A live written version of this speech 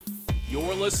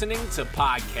You're listening to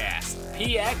Podcast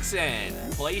PXN,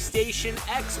 PlayStation,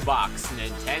 Xbox,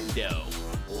 Nintendo.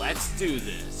 Let's do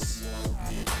this.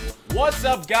 What's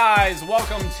up, guys?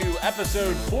 Welcome to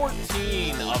episode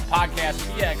 14 of Podcast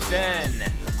PXN.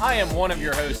 I am one of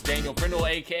your hosts, Daniel Prindle,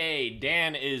 aka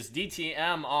Dan is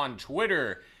DTM on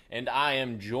Twitter, and I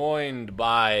am joined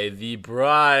by the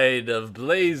bride of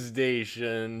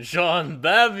PlayStation, Sean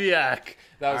Babiak.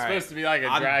 That was supposed to be like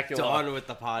a Dracula. I'm done with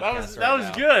the podcast. That was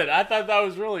good. I thought that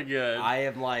was really good. I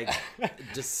am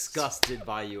disgusted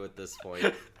by you at this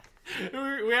point.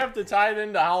 We have to tie it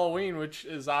into Halloween, which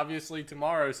is obviously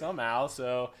tomorrow somehow,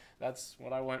 so that's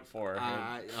what I went for.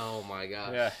 Oh my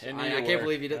gosh. Yeah, I can't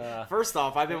believe you did. First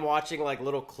off, I've been watching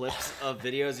little clips of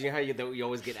videos. You know how you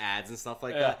always get ads and stuff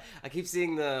like that? I keep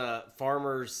seeing the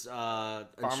Farmers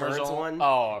Insurance one.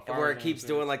 Where it keeps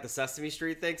doing the Sesame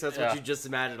Street thing. So that's what you just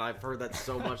imagined. I've heard that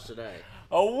so much today.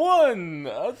 A 1,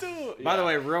 a 2. By the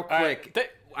way, real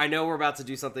quick. I know we're about to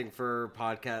do something for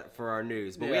our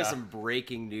news, but we have some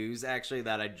breaking news actually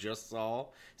that I just saw,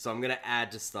 so I'm gonna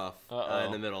add to stuff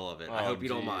in the middle of it. I hope you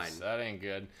don't mind. That ain't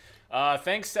good.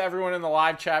 Thanks to everyone in the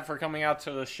live chat for coming out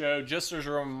to the show. Just as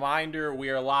a reminder, we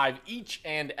are live each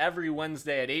and every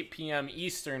Wednesday at 8 p.m.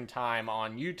 Eastern Time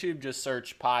on YouTube. Just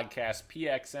search Podcast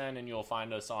PXN and you'll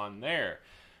find us on there.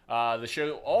 The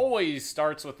show always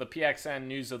starts with the PXN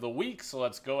News of the Week, so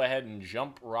let's go ahead and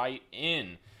jump right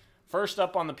in. First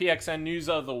up on the PXN News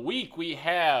of the Week, we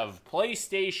have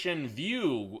PlayStation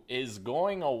Vue is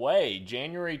going away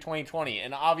January 2020.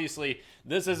 And obviously,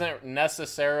 this isn't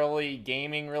necessarily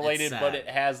gaming related, but it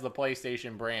has the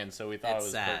PlayStation brand, so we thought it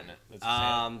was pertinent. It's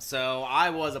sad. So I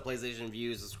was a PlayStation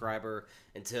Vue subscriber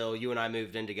until you and I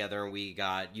moved in together and we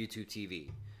got YouTube TV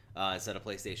instead of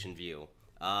PlayStation Vue.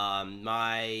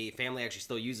 My family actually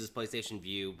still uses PlayStation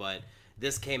Vue, but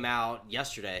this came out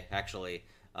yesterday, actually.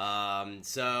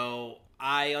 So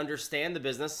I understand the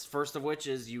business, first of which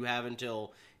is you have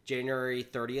until January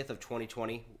 30th of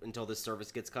 2020 until this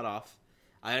service gets cut off.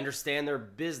 I understand their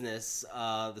business,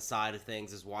 the side of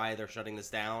things is why they're shutting this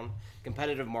down.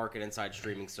 Competitive market inside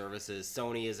streaming services.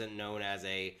 Sony isn't known as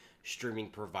a streaming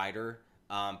provider.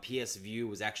 PS Vue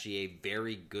was actually a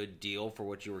very good deal for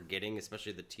what you were getting,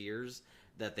 especially the tiers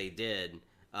that they did.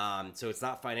 So it's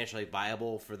not financially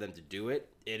viable for them to do it.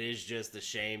 It is just a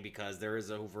shame because there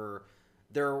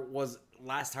was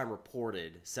last time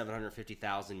reported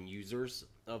 750,000 users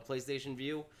of PlayStation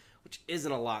Vue, which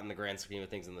isn't a lot in the grand scheme of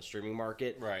things in the streaming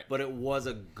market. Right. But it was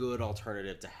a good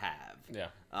alternative to have. Yeah.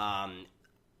 I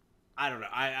don't know.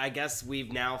 I guess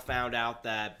we've now found out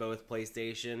that both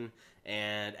PlayStation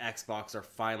and Xbox are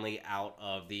finally out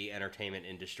of the entertainment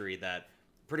industry that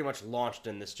pretty much launched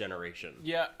in this generation.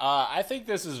 Yeah, I think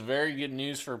this is very good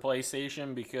news for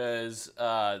PlayStation because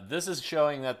this is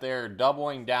showing that they're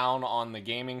doubling down on the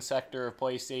gaming sector of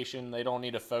PlayStation. They don't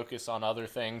need to focus on other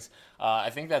things. I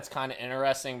think that's kind of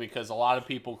interesting because a lot of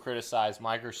people criticize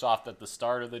Microsoft at the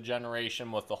start of the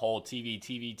generation with the whole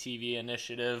TV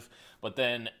initiative. But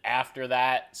then after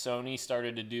that, Sony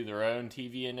started to do their own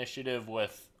TV initiative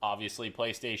with obviously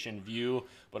PlayStation Vue,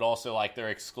 but also their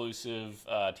exclusive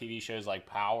TV shows like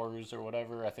Powers or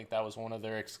whatever. I think that was one of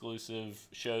their exclusive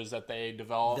shows that they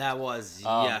developed. That was,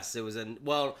 yes. It was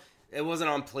it wasn't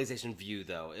on PlayStation Vue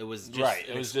though. It was just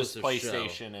it was just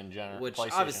PlayStation in general. Which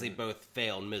obviously both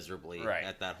failed miserably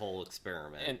at that whole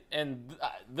experiment. And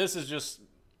this is just,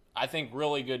 I think,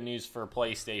 really good news for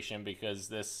PlayStation because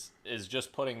this is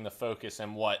just putting the focus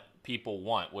in what people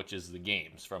want, which is the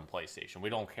games from PlayStation. We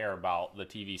don't care about the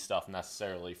TV stuff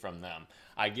necessarily from them.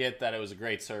 I get that it was a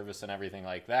great service and everything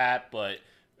like that, but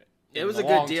it was a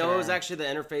good deal. It was actually, the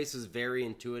interface was very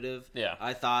intuitive. Yeah.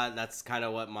 I thought that's kind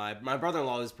of what my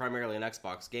brother-in-law is primarily an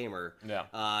Xbox gamer.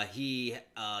 Yeah. He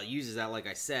uses that, like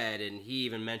I said, and he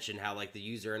even mentioned how the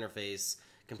user interface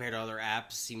compared to other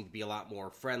apps seemed to be a lot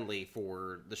more friendly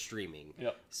for the streaming.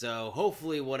 Yep. So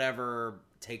hopefully whatever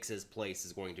takes his place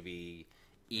is going to be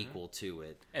equal to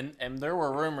it. And there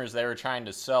were rumors they were trying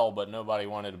to sell, but nobody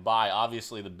wanted to buy.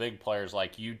 Obviously, the big players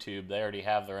like YouTube, they already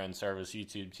have their own service,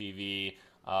 YouTube TV.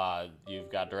 You've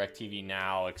got DirecTV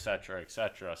Now, etc.,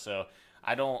 etc. So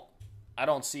I don't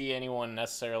see anyone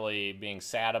necessarily being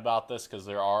sad about this because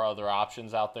there are other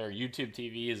options out there. YouTube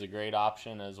TV is a great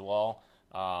option as well.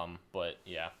 But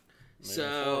yeah.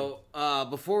 So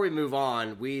before we move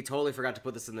on, we totally forgot to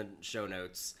put this in the show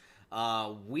notes.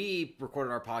 We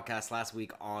recorded our podcast last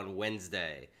week on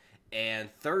Wednesday, and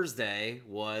Thursday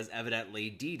was evidently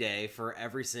D-Day for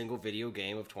every single video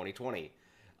game of 2020.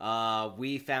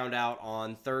 We found out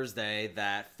on Thursday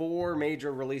that 4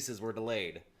 major releases were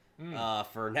delayed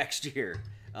for next year.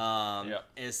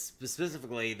 Is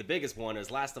specifically the biggest one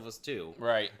is Last of Us 2.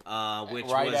 Right. Which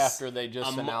right was after they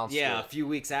just announced it. a few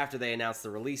weeks after they announced the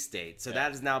release date. So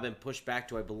that has now been pushed back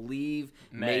to, I believe,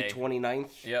 May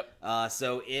 29th. Yep.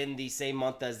 So in the same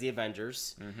month as the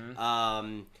Avengers.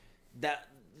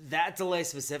 That delay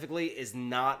specifically is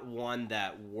not one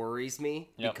that worries me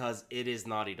because it is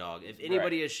Naughty Dog. If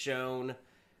anybody has shown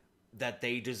that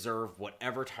they deserve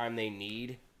whatever time they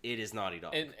need, it is Naughty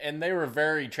Dog. And they were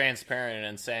very transparent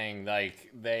in saying,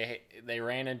 like, they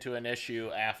ran into an issue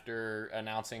after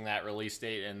announcing that release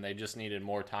date, and they just needed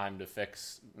more time to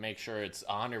make sure it's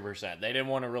 100%. They didn't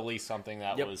want to release something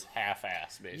that was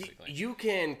half-assed, basically. You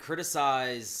can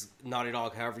criticize Naughty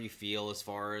Dog however you feel, as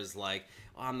far as, like,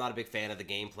 I'm not a big fan of the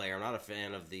gameplay, or I'm not a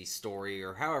fan of the story,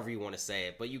 or however you want to say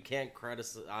it, but you can't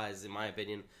criticize, in my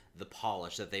opinion, the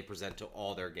polish that they present to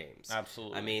all their games.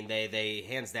 Absolutely. I mean, they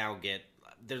hands down get...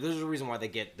 There's a reason why they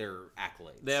get their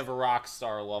accolades. They have a rock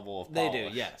star level of polish. They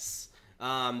do, yes.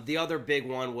 The other big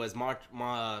one was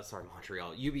Montreal,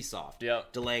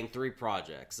 Ubisoft, delaying 3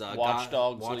 projects. Watch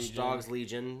Dogs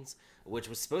Legions, which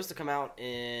was supposed to come out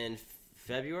in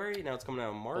February. Now it's coming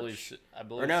out in March. I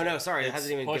believe. Or no, sorry, it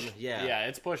hasn't even. Pushed,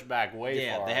 it's pushed back way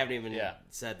far. Yeah, they haven't even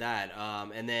said that.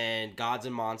 And then Gods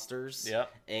and Monsters.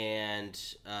 Yep.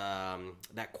 And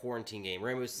that quarantine game,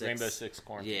 Rainbow Six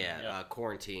Quarantine. Yeah,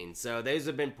 Quarantine. So those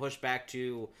have been pushed back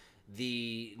to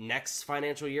the next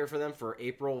financial year for them, for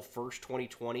April 1st,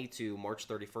 2020 to March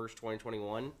 31st,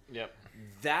 2021. Yep.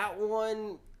 That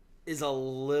one is a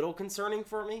little concerning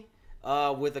for me.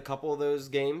 With a couple of those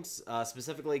games,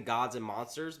 specifically Gods and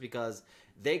Monsters, because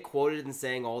they quoted in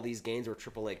saying all these games were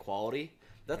AAA quality.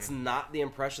 That's not the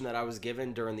impression that I was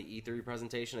given during the E3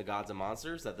 presentation of Gods and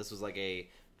Monsters, that this was like a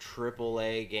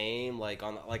AAA game. Like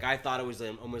I thought it was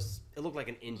almost, it looked like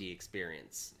an indie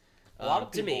experience. A lot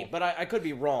of people, to me, but I could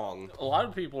be wrong. A lot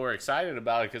of people were excited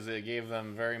about it because it gave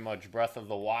them very much Breath of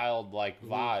the Wild like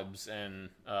vibes, and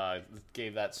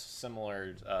gave that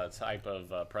similar type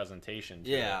of presentation.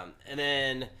 Yeah, and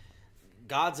then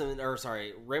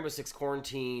Rainbow Six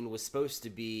Quarantine was supposed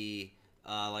to be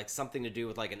like something to do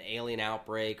with like an alien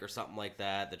outbreak or something like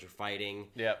that you're fighting.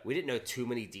 Yeah, we didn't know too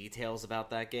many details about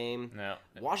that game. No,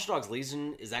 Watch Dogs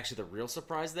Legion is actually the real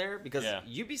surprise there, because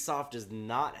Ubisoft does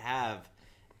not have.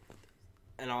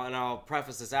 And I'll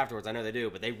preface this afterwards, I know they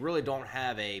do, but they really don't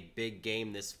have a big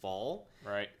game this fall.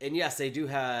 Right. And yes, they do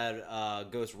have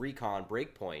Ghost Recon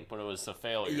Breakpoint. But it was a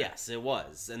failure. Yes, it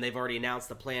was. And they've already announced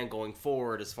the plan going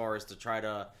forward as far as to try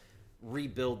to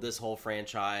rebuild this whole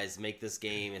franchise, make this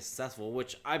game successful,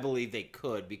 which I believe they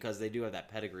could, because they do have that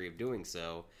pedigree of doing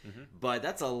so. Mm-hmm. But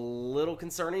that's a little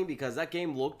concerning, because that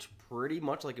game looked pretty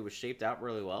much like it was shaped out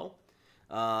really well.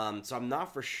 So I'm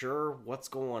not for sure what's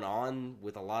going on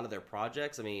with a lot of their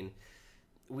projects. I mean,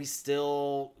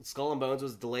 Skull and Bones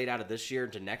was delayed out of this year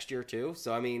into next year too.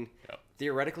 So I mean,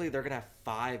 theoretically, they're gonna have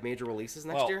 5 major releases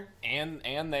next year.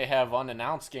 And they have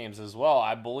unannounced games as well.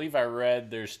 I believe I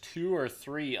read there's 2 or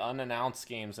 3 unannounced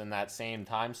games in that same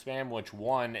time span, which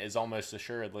one is almost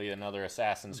assuredly another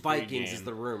Assassin's Creed game. Vikings is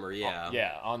the rumor,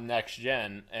 on next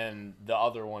gen, and the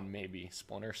other one maybe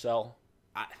Splinter Cell.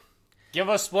 Give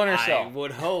us Splinter Cell. I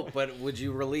would hope, but would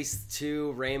you release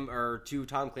 2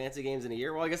 Tom Clancy games in a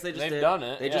year? Well, I guess they've done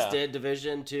it. They just did.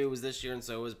 Division 2 was this year, and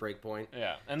so was Breakpoint.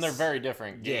 Yeah, and they're very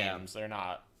different games. They're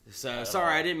not. So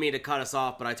sorry, I didn't mean to cut us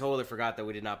off, but I totally forgot that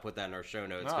we did not put that in our show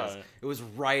notes, because it was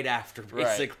right after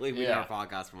basically we did our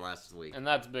podcast from last week, and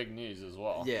that's big news as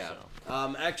well. Yeah.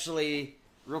 So. Actually,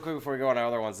 real quick before we go on our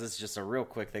other ones, this is just a real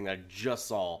quick thing that I just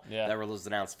saw that was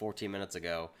announced 14 minutes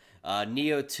ago.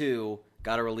 Neo 2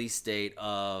 got a release date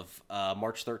of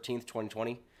March 13th,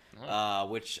 2020,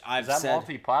 which I've said... Is that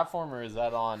multi-platform, or is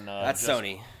that on... that's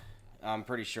Sony. I'm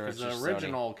pretty sure it's just the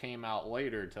original came out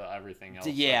later to everything else.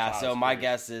 Yeah, so my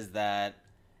guess is that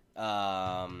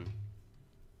that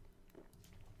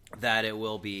it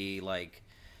will be, like,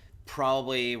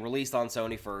 probably released on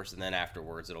Sony first, and then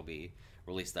afterwards it'll be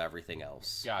released to everything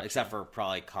else. Gotcha. Except for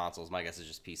probably consoles. My guess is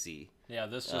just PC. Yeah,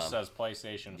 this just says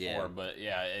PlayStation 4, but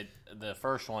the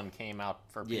first one came out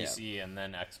for PC and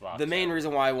then Xbox. The main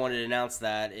reason why I wanted to announce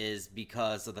that is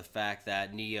because of the fact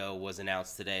that Neo was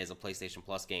announced today as a PlayStation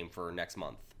Plus game for next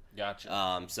month.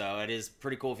 Gotcha. So it is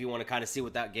pretty cool if you want to kind of see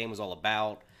what that game was all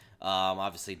about.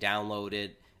 Obviously download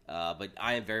it. But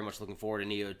I am very much looking forward to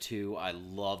Neo 2. I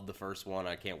love the first one.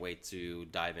 I can't wait to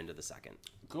dive into the second.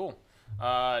 Cool.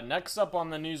 Next up on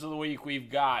the news of the week, we've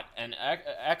got an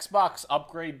Xbox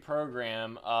upgrade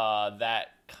program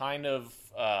that kind of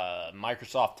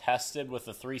Microsoft tested with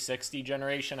the 360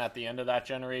 generation at the end of that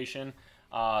generation.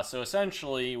 So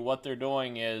essentially what they're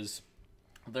doing is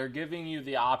they're giving you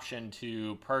the option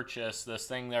to purchase this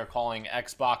thing they're calling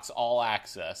Xbox All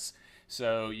Access.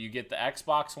 So you get the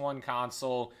Xbox One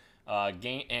console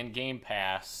Game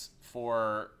Pass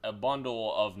for a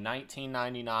bundle of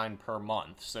 $19.99 per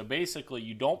month. So basically,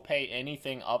 you don't pay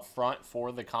anything up front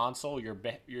for the console. You're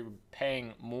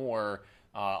paying more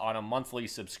on a monthly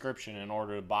subscription in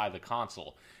order to buy the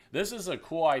console. This is a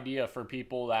cool idea for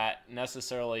people that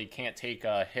necessarily can't take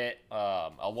a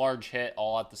large hit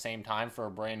all at the same time for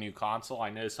a brand new console. I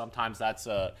know sometimes that's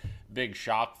a big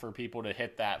shock for people to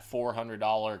hit that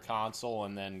 $400 console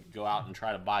and then go out and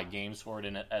try to buy games for it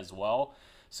in it as well.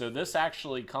 So this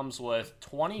actually comes with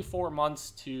 24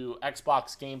 months to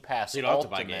Xbox Game Pass. So you don't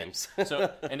Ultimate. have to buy games.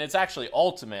 And it's actually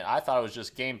Ultimate. I thought it was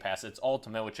just Game Pass. It's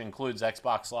Ultimate, which includes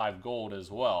Xbox Live Gold as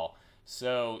well.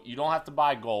 So you don't have to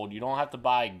buy gold. You don't have to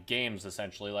buy games,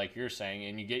 essentially, like you're saying,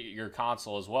 and you get your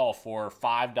console as well for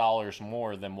 $5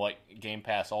 more than what Game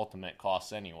Pass Ultimate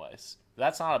costs anyways.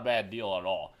 That's not a bad deal at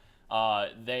all.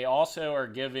 They also are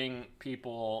giving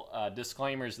people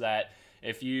disclaimers that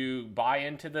if you buy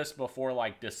into this before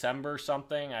like December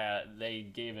something, they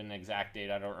gave an exact date.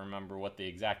 I don't remember what the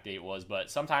exact date was, but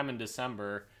sometime in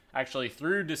December, actually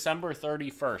through December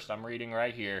 31st, I'm reading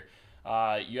right here,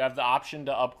 you have the option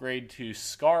to upgrade to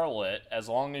Scarlet. As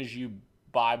long as you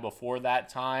buy before that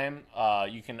time,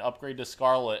 you can upgrade to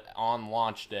Scarlet on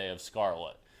launch day of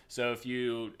Scarlet. So if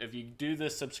you do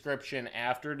this subscription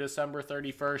after December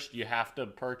 31st,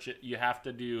 you have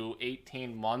to do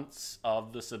 18 months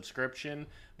of the subscription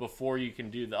before you can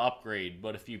do the upgrade.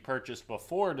 But if you purchase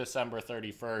before December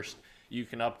 31st, you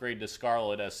can upgrade to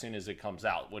Scarlet as soon as it comes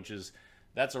out,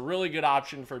 that's a really good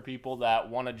option for people that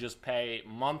want to just pay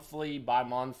monthly by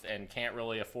month and can't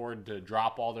really afford to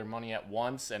drop all their money at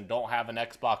once and don't have an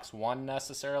Xbox One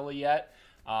necessarily yet.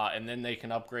 And then they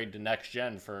can upgrade to next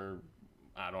gen for,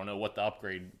 I don't know what the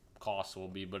upgrade cost will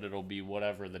be, but it'll be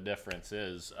whatever the difference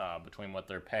is between what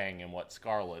they're paying and what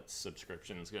Scarlet's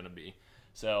subscription is going to be.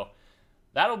 So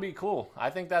that'll be cool.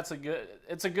 I think it's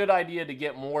a good idea to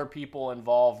get more people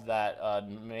involved that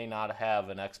may not have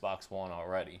an Xbox One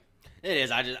already. It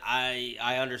is.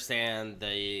 I understand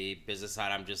the business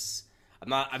side.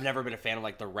 I've never been a fan of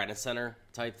like the Rent-A-Center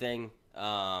type thing.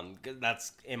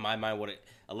 That's in my mind what it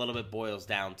a little bit boils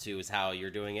down to is how you're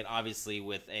doing it. Obviously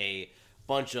with a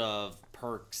bunch of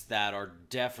perks that are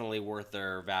definitely worth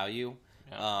their value.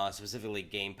 Yeah. Specifically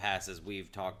Game Pass, as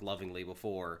we've talked lovingly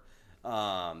before.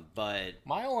 But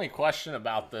my only question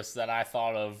about this that I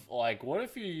thought of, like, what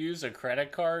if you use a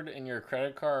credit card and your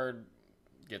credit card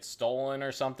gets stolen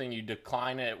or something, you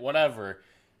decline it, whatever,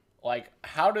 like,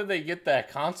 how do they get that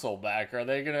console back? Are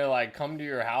they gonna like come to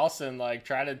your house and like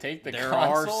try to take the console? There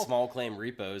are small claim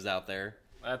repos out there.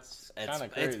 That's kind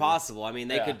of crazy. It's possible. I mean,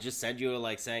 they could just send you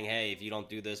like saying, hey, if you don't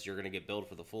do this, you're gonna get billed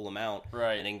for the full amount,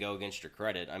 right? And then go against your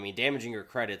credit. I mean, damaging your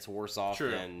credit's worse off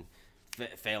than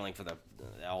failing for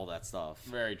all that stuff.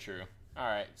 Very true. All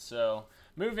right, so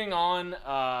moving on,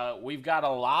 we've got a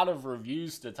lot of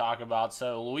reviews to talk about.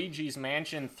 So Luigi's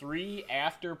Mansion 3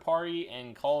 After Party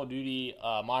and Call of Duty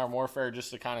Modern Warfare,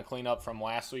 just to kind of clean up from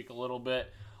last week a little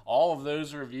bit. All of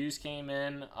those reviews came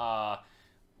in.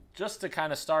 Just to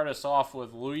kind of start us off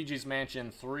with Luigi's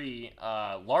Mansion 3,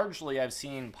 largely I've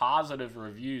seen positive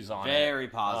reviews on it. Very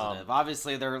positive.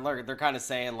 Obviously, they're kind of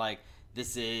saying like,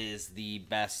 this is the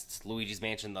best Luigi's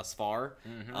Mansion thus far.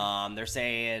 Mm-hmm. They're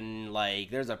saying,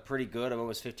 like, there's a pretty good,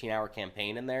 almost 15-hour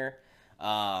campaign in there.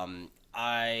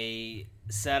 I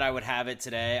said I would have it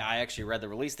today. I actually read the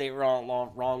release date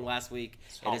wrong last week.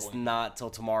 It is not till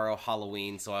tomorrow,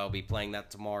 Halloween, so I'll be playing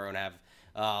that tomorrow and have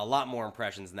a lot more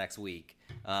impressions next week.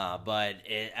 But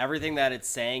everything that it's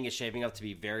saying is shaping up to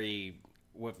be very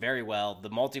well. The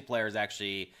multiplayer is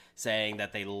actually saying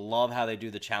that they love how they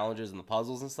do the challenges and the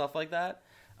puzzles and stuff like that.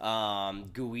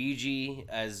 Guigi,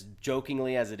 as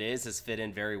jokingly as it is, has fit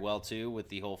in very well too with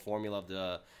the whole formula of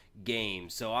the game.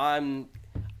 So I'm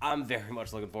very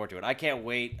much looking forward to it. I can't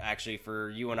wait actually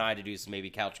for you and I to do some maybe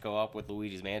couch co-op with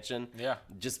Luigi's Mansion. Yeah.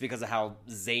 Just because of how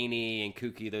zany and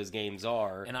kooky those games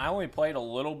are. And I only played a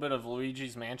little bit of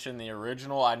Luigi's Mansion, the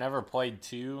original. I never played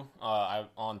 2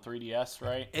 on 3DS,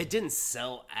 right? It didn't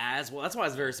sell as well. That's why I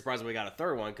was very surprised when we got a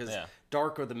third one, because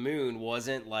Dark of the Moon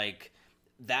wasn't like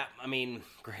that. I mean,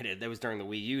 granted, that was during the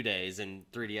Wii U days,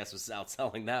 and 3DS was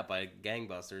outselling that by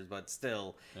gangbusters, but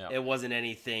still, it wasn't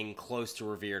anything close to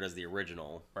revered as the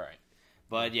original. Right.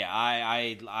 But yeah,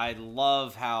 I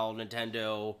love how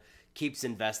Nintendo keeps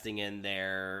investing in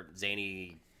their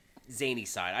zany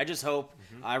side. I just hope,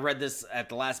 I read this at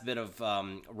the last bit of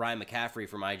Ryan McCaffrey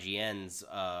from IGN's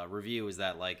review, is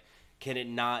that like can it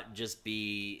not just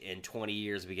be in 20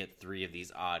 years we get 3 of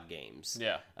these odd games?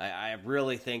 Yeah. I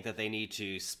really think that they need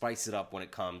to spice it up when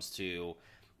it comes to...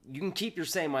 You can keep your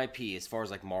same IP as far as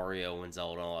like Mario and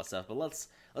Zelda and all that stuff, but let's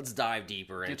dive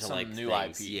deeper into some like new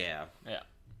things. IP.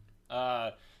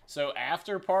 Yeah. So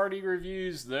after party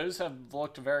reviews, those have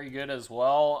looked very good as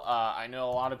well. I know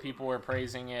a lot of people were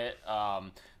praising it.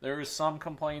 There was some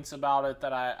complaints about it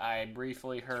that I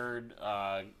briefly heard.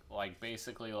 Like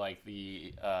basically, like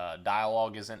the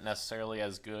dialogue isn't necessarily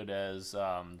as good as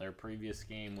their previous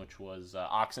game, which was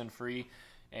Oxenfree.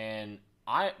 And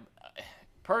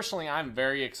personally, I'm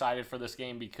very excited for this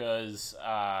game because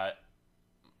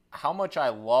how much I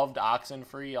loved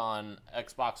Oxenfree on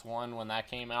Xbox One when that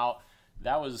came out.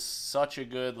 That was such a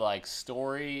good like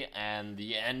story, and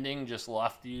the ending just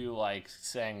left you like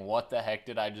saying, "What the heck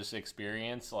did I just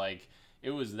experience?" Like it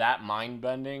was that mind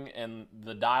bending, and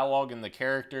the dialogue and the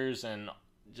characters and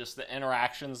just the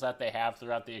interactions that they have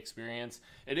throughout the experience.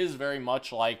 It is very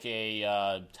much like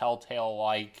a Telltale,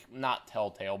 like not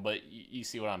Telltale, but you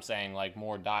see what I'm saying, like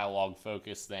more dialogue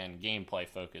focused than gameplay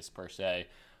focused per se.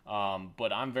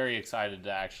 But I'm very excited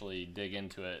to actually dig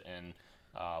into it, and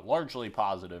largely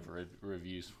positive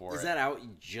reviews for it. Is that out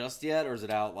just yet, or is it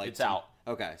out like... It's out.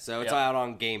 Okay, so it's Yep. out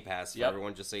on Game Pass for Yep.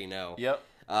 everyone, just so you know. Yep.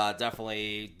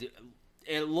 Definitely...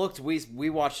 It looked... We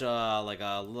watched like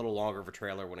a little longer of a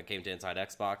trailer when it came to Inside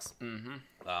Xbox.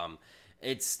 Mm-hmm.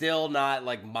 It's still not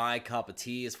like my cup of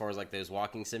tea as far as like those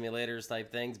walking simulators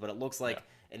type things, but it looks like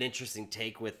an interesting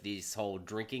take with this whole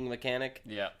drinking mechanic.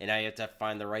 Yeah. And now you have to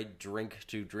find the right drink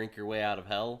to drink your way out of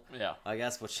hell. Yeah. I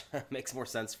guess, which makes more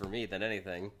sense for me than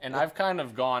anything. And I've kind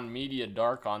of gone media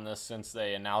dark on this since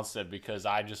they announced it because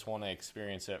I just want to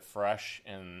experience it fresh.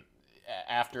 And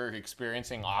after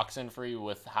experiencing Oxenfree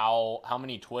with how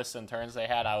many twists and turns they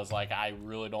had, I was like, I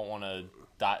really don't want to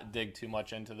dig too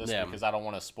much into this because I don't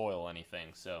want to spoil anything.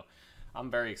 So I'm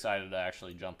very excited to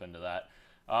actually jump into that.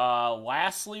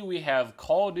 Lastly, we have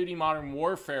Call of Duty Modern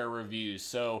Warfare reviews.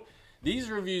 So these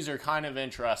reviews are kind of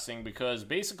interesting because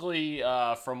basically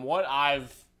from what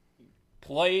I've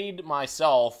played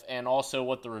myself and also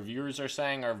what the reviewers are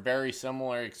saying are very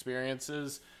similar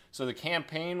experiences. So the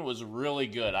campaign was really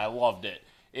good. I loved it.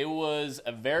 It was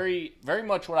a very, very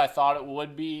much what I thought it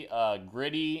would be,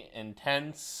 gritty,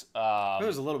 intense. There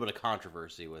was a little bit of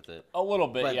controversy with it. A little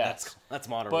bit, But yes. that's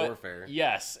Modern But, Warfare.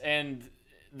 Yes, and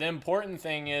the important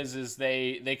thing is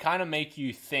they kind of make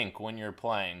you think when you're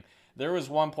playing. There was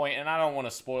one point, and I don't want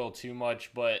to spoil too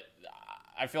much, but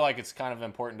I feel like it's kind of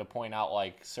important to point out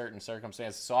like certain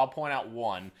circumstances. So I'll point out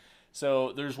one.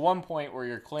 So there's one point where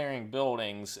you're clearing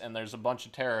buildings, and there's a bunch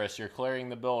of terrorists. You're clearing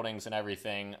the buildings and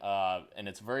everything, and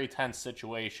it's a very tense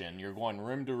situation. You're going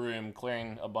room to room,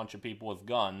 clearing a bunch of people with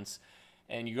guns,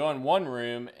 and you go in one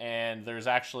room, and there's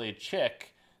actually a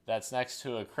chick that's next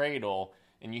to a cradle,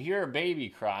 and you hear a baby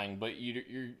crying, but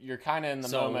you're kind of in the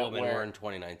moment women where were in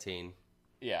 2019.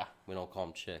 Yeah. We don't call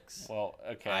them chicks. Well,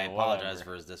 okay. I apologize whatever.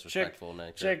 for his disrespectful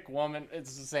nature. Chick, woman,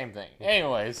 it's the same thing.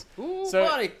 Anyways, Ooh, so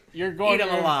buddy. you're going Eat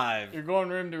 'em alive. You're going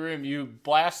room to room. You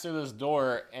blast through this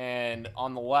door, and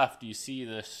on the left you see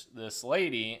this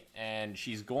lady, and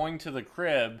she's going to the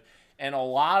crib. And a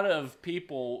lot of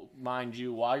people, mind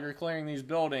you, while you're clearing these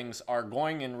buildings, are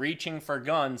going and reaching for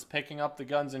guns, picking up the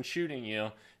guns and shooting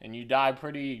you, and you die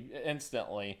pretty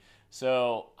instantly.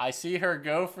 So I see her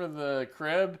go for the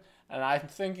crib, and I'm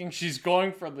thinking she's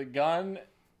going for the gun,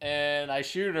 and I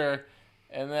shoot her,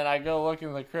 and then I go look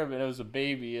in the crib, and it was a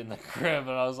baby in the crib,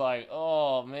 and I was like,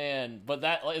 oh man. But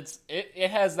it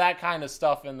has that kind of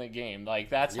stuff in the game. Like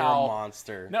that's You're how a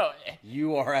monster. No,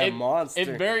 You are a monster.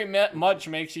 it very much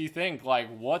makes you think, like,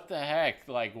 what the heck?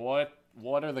 Like, what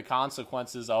are the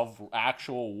consequences of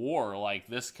actual war? Like,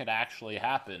 this could actually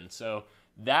happen. So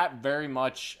that very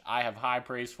much I have high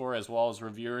praise for, as well as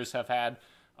reviewers have had.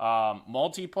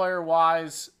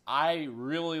 Multiplayer-wise, I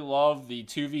really love the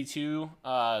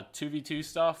 2v2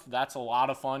 stuff. That's a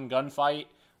lot of fun, gunfight.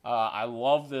 I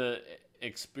love the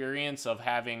experience of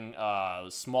having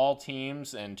small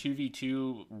teams, and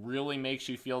 2v2 really makes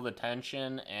you feel the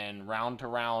tension and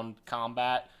round-to-round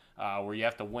combat where you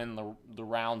have to win the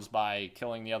rounds by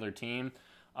killing the other team.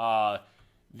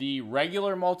 The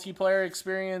regular multiplayer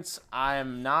experience,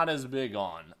 I'm not as big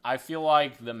on. I feel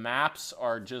like the maps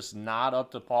are just not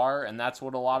up to par, and that's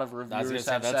what a lot of reviewers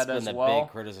have said as well. That's been the big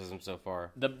criticism so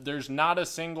far. There's not a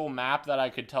single map that I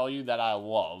could tell you that I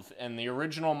love. In the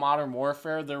original Modern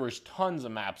Warfare, there was tons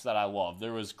of maps that I loved.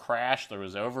 There was Crash, there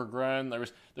was Overgrown,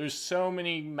 there's so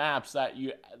many maps that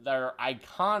are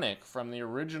iconic from the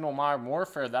original Modern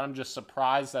Warfare that I'm just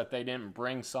surprised that they didn't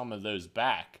bring some of those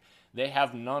back. they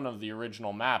have none of the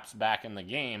original maps back in the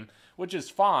game, which is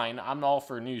fine. I'm all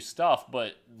for new stuff,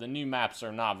 but the new maps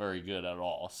are not very good at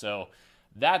all. So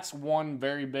that's one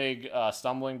very big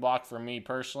stumbling block for me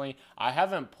personally. I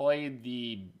haven't played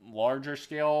the larger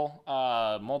scale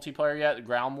multiplayer yet,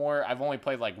 Ground War. I've only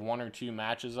played like 1 or 2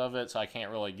 matches of it, so I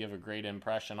can't really give a great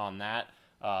impression on that.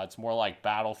 It's more like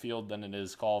Battlefield than it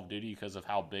is Call of Duty because of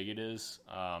how big it is.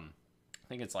 I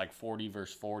think it's like 40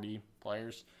 versus 40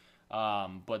 players.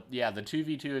 But yeah, the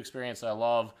 2v2 experience I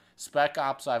love. Spec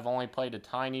Ops I've only played a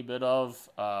tiny bit of,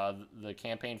 the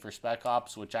campaign for Spec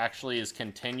Ops, which actually is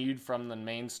continued from the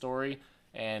main story,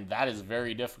 and that is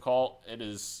very difficult. It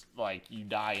is like you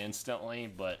die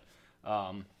instantly, but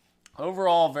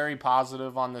overall very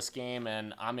positive on this game,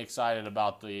 and I'm excited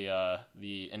about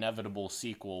the inevitable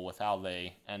sequel with how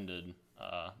they ended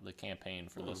the campaign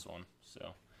for this one.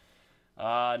 So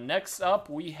next up,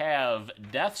 we have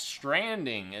Death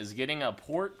Stranding is getting a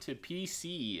port to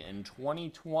PC in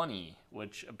 2020,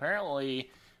 which apparently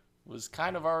was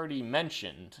kind of already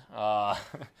mentioned.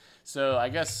 So I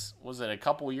guess, was it a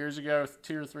couple years ago,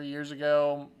 2 or 3 years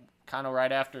ago, kind of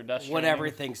right after Death Stranding? When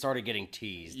everything started getting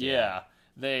teased. Yeah.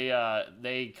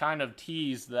 They kind of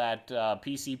teased that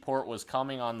PC port was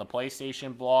coming on the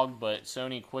PlayStation blog, but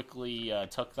Sony quickly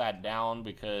took that down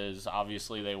because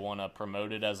obviously they want to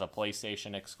promote it as a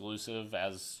PlayStation exclusive,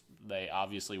 as they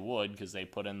obviously would because they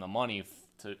put in the money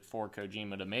for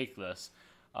Kojima to make this.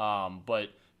 But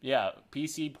yeah,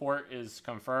 PC port is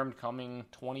confirmed coming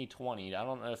 2020. I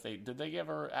don't know if did they give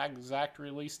an exact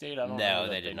release date? I don't know. No,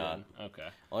 they did not. Okay.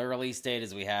 Only release date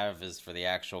we have is for the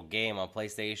actual game on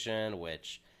PlayStation,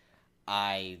 which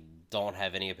I don't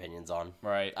have any opinions on.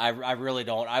 Right. I really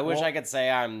don't. I wish I could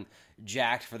say I'm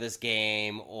jacked for this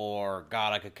game or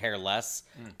God, I could care less.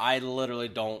 I literally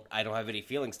don't. I don't have any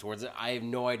feelings towards it. I have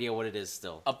no idea what it is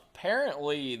still.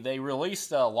 Apparently, they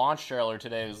released a launch trailer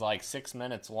today. It was like 6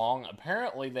 minutes long.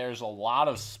 Apparently, there's a lot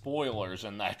of spoilers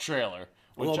in that trailer.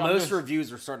 Well, most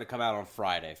reviews are starting to come out on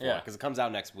Friday for it because it comes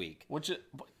out next week.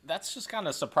 That's just kind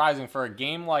of surprising for a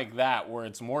game like that, where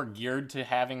it's more geared to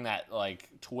having that like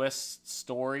twist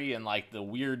story and like the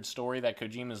weird story that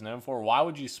Kojima is known for. Why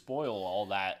would you spoil all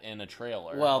that in a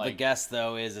trailer? Well, the guess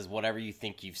though is whatever you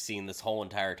think you've seen this whole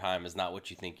entire time is not what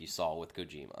you think you saw with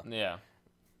Kojima. Yeah,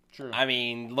 true. I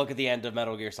mean, look at the end of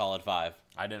Metal Gear Solid 5.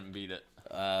 I didn't beat it.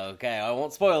 Okay, I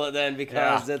won't spoil it then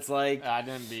because it's like I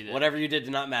didn't beat it. Whatever you did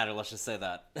not matter. Let's just say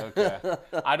that. Okay.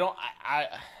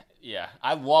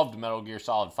 I loved Metal Gear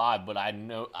Solid 5, but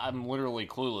I'm literally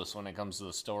clueless when it comes to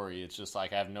the story. It's just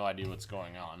like I have no idea what's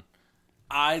going on.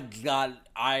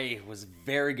 I was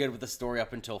very good with the story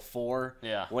up until 4.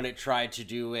 Yeah. When it tried to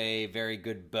do a very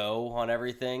good bow on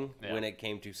everything when it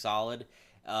came to Solid,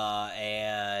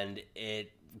 and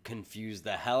it confused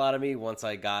the hell out of me once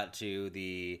I got to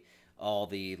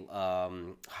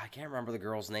I can't remember the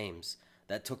girls' names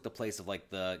that took the place of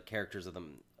like the characters of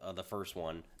the first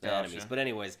one, the enemies. But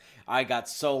anyways, I got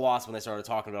so lost when they started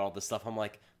talking about all this stuff. I'm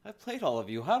like, I've played all of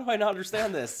you. How do I not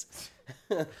understand this?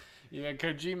 Yeah,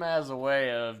 Kojima has a way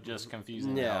of just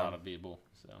confusing a lot of people.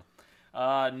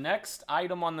 Next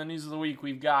item on the news of the week,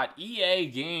 we've got EA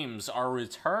games are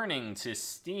returning to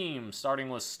Steam, starting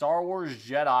with Star Wars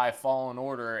Jedi Fallen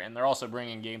Order, and they're also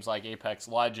bringing games like Apex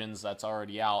Legends that's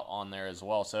already out on there as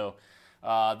well. So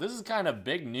this is kind of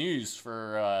big news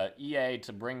for EA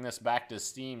to bring this back to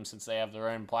Steam since they have their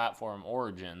own platform,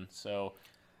 Origin. So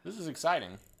this is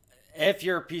exciting. If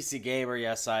you're a PC gamer,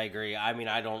 yes, I agree. I mean,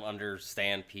 I don't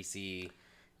understand PC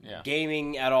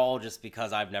gaming at all just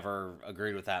because I've never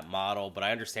agreed with that model, but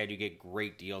I understand you get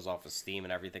great deals off of Steam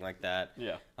and everything like that.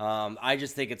 Yeah. I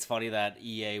just think it's funny that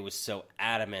EA was so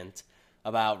adamant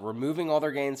about removing all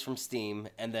their games from Steam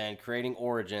and then creating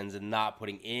Origins and not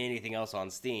putting anything else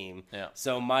on Steam. Yeah.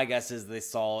 So my guess is they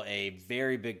saw a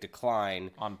very big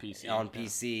decline on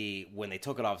PC when they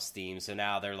took it off Steam. So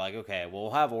now they're like, okay, well,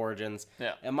 we'll have Origins.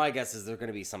 Yeah. And my guess is there are going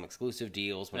to be some exclusive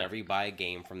deals whenever you buy a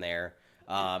game from there.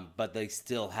 But they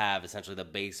still have essentially the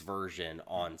base version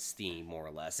on Steam, more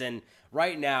or less. And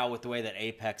right now, with the way that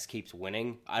Apex keeps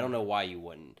winning, I don't know why you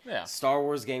wouldn't. Yeah. Star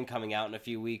Wars game coming out in a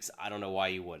few weeks, I don't know why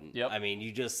you wouldn't. Yep. I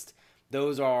mean,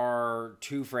 those are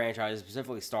two franchises,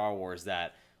 specifically Star Wars,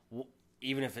 that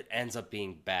even if it ends up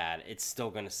being bad, it's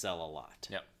still going to sell a lot.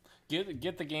 Yep.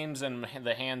 Get the games in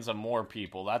the hands of more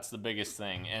people. That's the biggest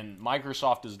thing. And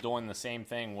Microsoft is doing the same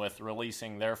thing with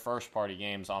releasing their first-party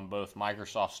games on both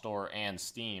Microsoft Store and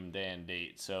Steam day and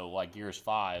date. So, like, Gears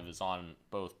 5 is on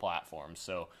both platforms.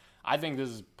 So, I think this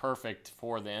is perfect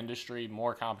for the industry.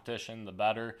 More competition, the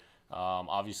better.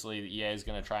 Obviously, the EA is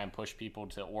going to try and push people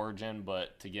to Origin,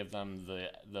 but to give them the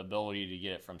ability to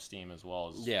get it from Steam as well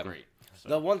is great. So.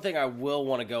 The one thing I will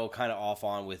want to go kind of off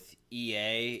on with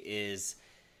EA is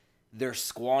their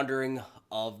squandering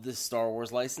of the Star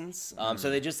Wars license. So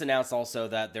they just announced also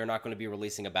that they're not going to be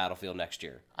releasing a Battlefield next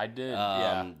year. I did,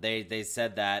 yeah. They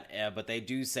said that, but they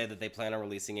do say that they plan on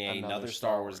releasing another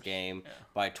Star Wars game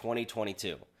by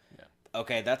 2022. Yeah.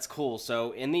 Okay, that's cool.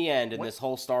 So in the end, in this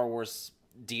whole Star Wars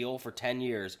deal for 10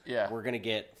 years, we're going to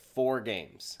get 4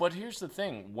 games. But here's the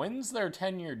thing. When's their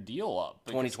 10-year deal up?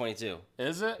 2022.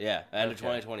 Is it? Yeah, end of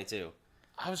 2022.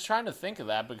 I was trying to think of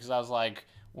that because I was like,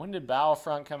 when did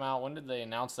Battlefront come out? When did they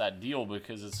announce that deal?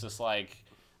 Because it's just like,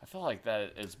 I feel like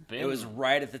that it's been... It was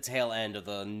right at the tail end of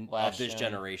this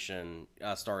generation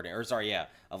starting. Or sorry,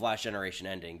 of last generation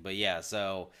ending. But yeah,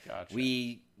 so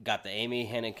we got the Amy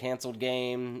Hennig canceled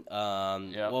game.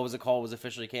 What was it called? It was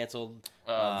officially canceled?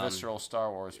 Visceral Star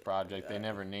Wars Project. They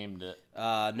never named it.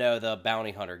 No, the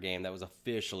Bounty Hunter game that was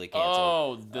officially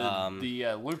canceled. Oh, the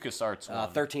LucasArts one.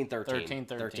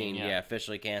 1313, yeah,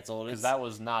 officially canceled. Because that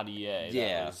was not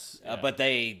EA. But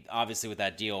they, obviously with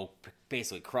that deal,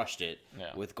 basically crushed it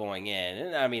with going in.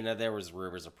 And I mean, there was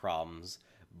rumors of problems.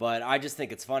 But I just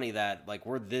think it's funny that, like,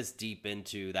 we're this deep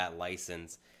into that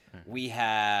license. We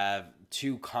have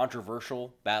 2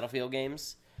 controversial Battlefield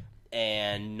games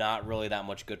and not really that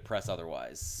much good press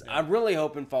otherwise. I'm really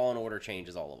hoping Fallen Order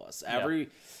changes all of us.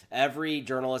 Every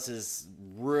journalist is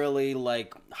really,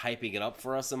 like, hyping it up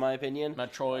for us, in my opinion.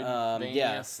 Metroid.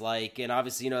 Yes, like, and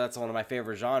obviously, that's one of my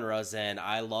favorite genres, and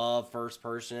I love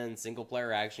first-person,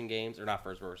 single-player action games, or not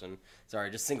first-person,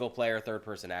 sorry, just single-player,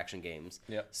 third-person action games.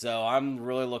 Yep. So I'm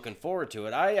really looking forward to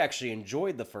it. I actually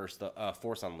enjoyed the first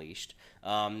Force Unleashed.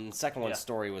 Second one's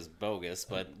story was bogus,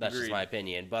 but that's just my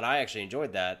opinion. But I actually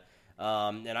enjoyed that.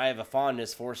 And I have a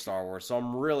fondness for Star Wars, so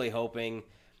I'm really hoping,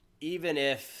 even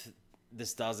if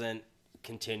this doesn't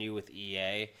continue with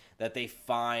EA, that they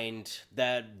find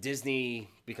that Disney,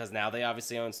 because now they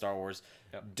obviously own Star Wars,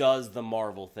 does the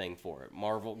Marvel thing for it.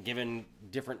 Marvel, given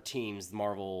different teams the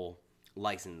Marvel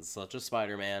license, such as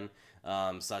Spider-Man,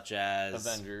 such as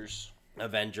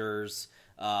Avengers,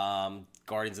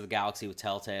 Guardians of the Galaxy with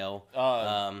Telltale.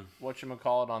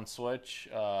 Whatchamacallit on Switch?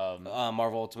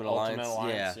 Marvel Ultimate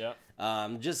Alliance. Yeah.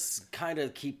 Just kind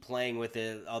of keep playing with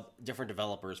it, different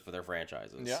developers for their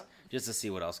franchises. Yeah. Just to see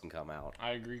what else can come out.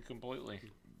 I agree completely.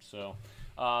 So,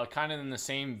 kind of in the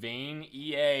same vein,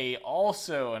 EA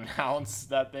also announced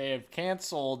that they have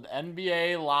canceled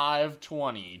NBA Live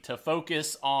 20 to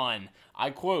focus on, I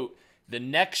quote, the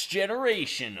next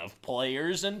generation of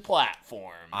players and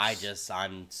platforms.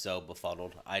 I'm so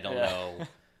befuddled. I don't know.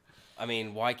 I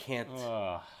mean, why can't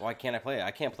I play it?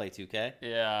 I can't play 2K.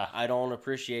 Yeah. I don't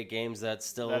appreciate games that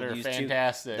still use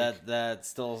fantastic. that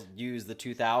still use the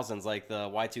 2000s, like the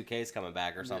Y2K's coming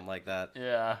back or something like that.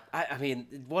 Yeah. I mean,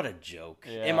 what a joke.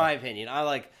 Yeah. In my opinion.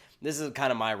 This is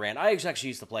kind of my rant. I actually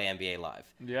used to play NBA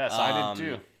Live. Yes, I did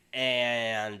too.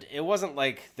 And it wasn't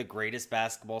like the greatest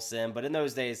basketball sim, but in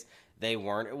those days they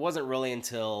weren't. It wasn't really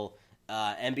until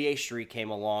NBA Street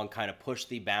came along, kind of pushed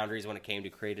the boundaries when it came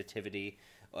to creativity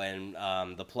and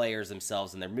the players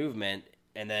themselves and their movement,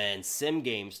 and then sim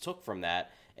games took from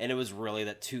that, and it was really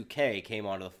that 2K came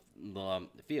onto the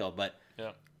field. But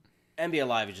NBA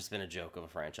Live has just been a joke of a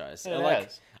franchise.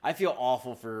 I feel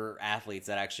awful for athletes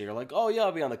that actually are like, oh yeah,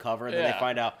 I'll be on the cover, and then they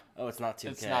find out, oh, it's not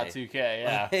 2K. It's not 2K,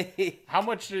 yeah. How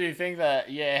much do you think that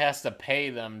EA has to pay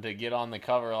them to get on the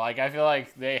cover? Like, I feel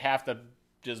like they have to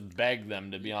just beg them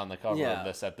to be on the cover of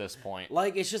this at this point.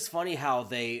 Like, it's just funny how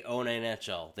they own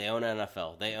NHL, they own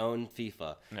NFL, they own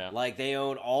FIFA. Yeah. Like, they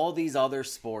own all these other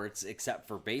sports except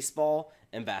for baseball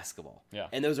and basketball. Yeah.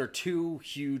 And those are 2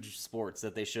 huge sports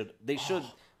that they should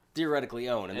theoretically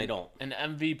own, and they don't. And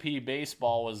MVP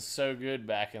baseball was so good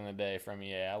back in the day from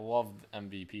EA. I loved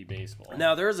MVP baseball.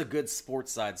 Now, there is a good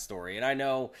sports side story, and I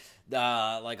know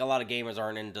like a lot of gamers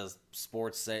aren't into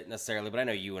sports necessarily, but I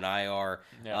know you and I are.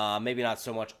 Yeah. Maybe not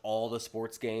so much all the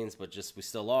sports games, but just we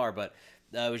still are. But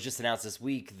it was just announced this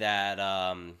week that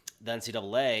the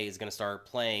NCAA is going to start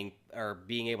playing or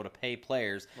being able to pay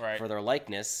players for their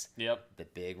likeness. Yep. The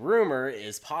big rumor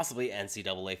is possibly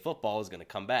NCAA football is going to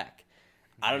come back.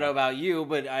 I don't know about you,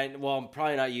 but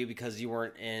probably not you because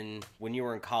when you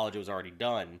were in college, it was already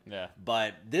done. Yeah.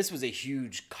 But this was a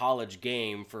huge college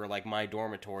game for like my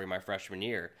dormitory my freshman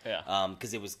year. Yeah.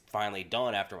 Because it was finally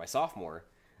done after my sophomore.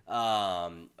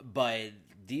 But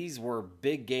these were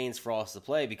big gains for us to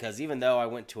play because even though I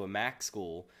went to a MAC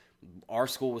school, our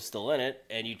school was still in it,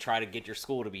 and you try to get your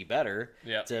school to be better,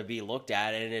 to be looked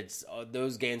at, and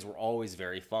those games were always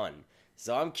very fun.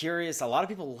 So I'm curious. A lot of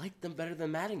people like them better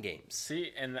than Madden games.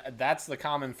 See, and that's the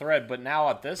common thread. But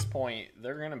now at this point,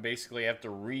 they're going to basically have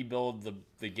to rebuild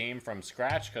the game from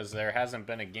scratch because there hasn't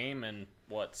been a game in,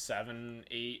 7,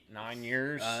 8, 9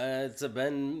 years? It's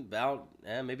been about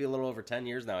maybe a little over 10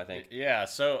 years now, I think. Yeah,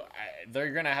 so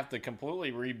they're going to have to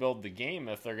completely rebuild the game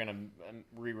if they're going to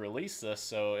re-release this.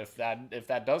 So if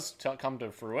that does come to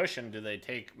fruition, do they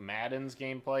take Madden's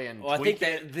gameplay and tweak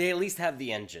it? They at least have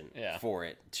the engine for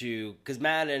it. Because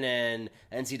Madden and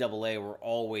NCAA were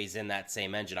always in that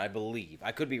same engine, I believe.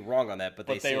 I could be wrong on that, but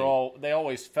they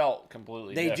always felt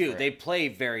completely different. They do. They play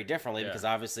very differently because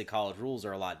obviously college rules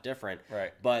are a lot different. Right.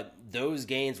 But those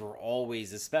games were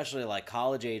always, especially like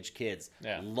college-age kids,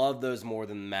 love those more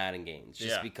than the Madden games,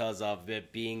 just because of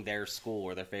it being their school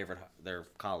or their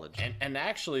college. And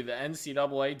actually, the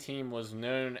NCAA team was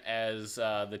known as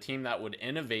the team that would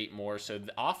innovate more. So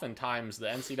oftentimes, the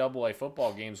NCAA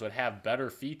football games would have better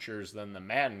features than the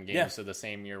Madden games of the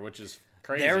same year, which is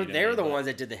crazy. They're the ones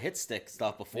that did the hit stick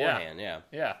stuff beforehand.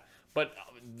 Yeah. But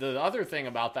the other thing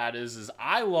about that is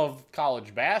I love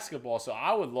college basketball, so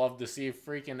I would love to see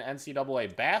freaking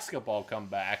NCAA basketball come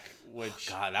back. Which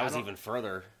that was even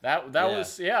further. That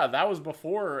was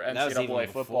before NCAA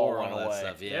football went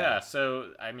away. Stuff,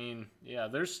 so I mean,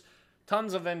 there's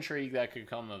tons of intrigue that could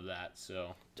come of that.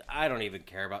 So I don't even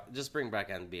care about. Just bring back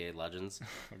NBA Legends.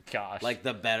 Gosh, like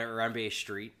the better NBA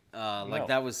Street.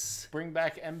 That was bring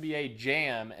back NBA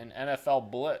Jam and NFL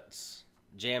Blitz.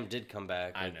 Jam did come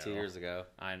back 2 years ago.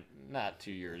 Not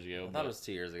 2 years ago. I thought it was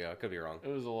 2 years ago. I could be wrong. It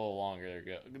was a little longer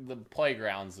ago. The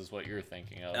Playgrounds is what you're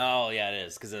thinking of. Oh, yeah, it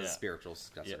is, because it's a spiritual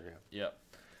successor. Yep.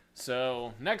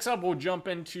 So, next up, we'll jump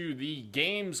into the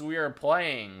games we are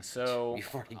playing. So,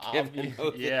 you've already given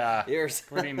those years.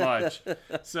 Pretty much.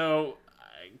 So,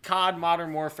 COD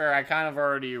Modern Warfare, I kind of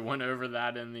already went over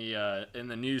that in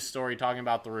the news story talking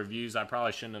about the reviews. I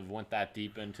probably shouldn't have went that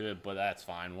deep into it, but that's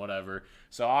fine, whatever.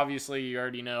 So obviously you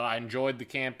already know I enjoyed the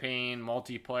campaign,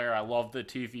 multiplayer. I love the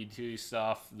 2v2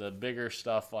 stuff, the bigger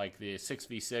stuff like the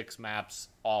 6v6 maps,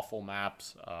 awful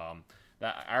maps.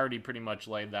 That I already pretty much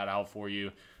laid that out for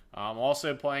you. I'm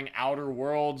also playing Outer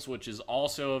Worlds, which is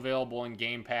also available in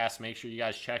Game Pass. Make sure you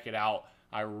guys check it out.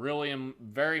 I really am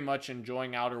very much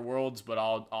enjoying Outer Worlds, but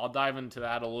I'll dive into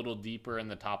that a little deeper in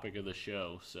the topic of the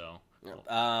show. So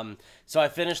I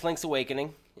finished Link's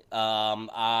Awakening.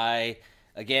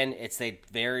 Again, it's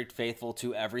very faithful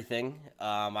to everything.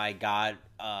 I got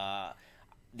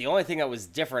the only thing that was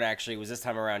different actually was this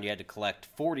time around you had to collect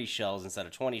 40 shells instead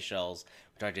of 20 shells,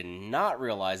 which I did not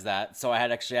realize that. So I had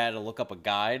to look up a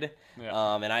guide.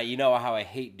 Yeah. And you know how I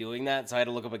hate doing that, so I had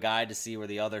to look up a guide to see where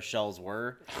the other shells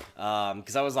were.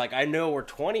 Because I was like, I know where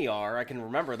 20 are. I can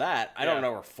remember that. I don't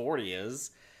know where 40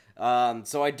 is.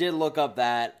 So I did look up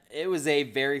that. It was a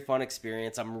very fun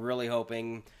experience. I'm really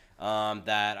hoping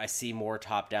that I see more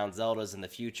top-down Zeldas in the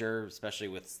future, especially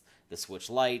with the Switch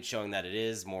Lite, showing that it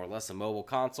is more or less a mobile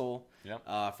console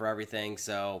for everything.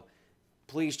 So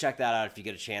please check that out if you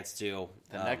get a chance to.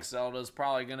 The next Zelda is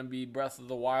probably going to be Breath of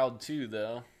the Wild 2,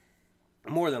 though.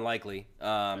 More than likely.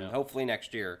 Hopefully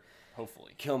next year.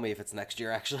 Hopefully. Kill me if it's next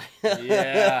year, actually.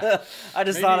 Yeah. I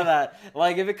just thought of that.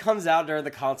 Like, if it comes out during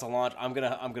the console launch, I'm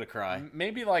gonna cry.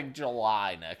 Maybe like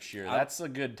July next year. That's a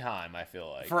good time, I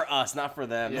feel like. For us, not for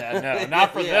them. Yeah, no,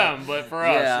 not for them, but for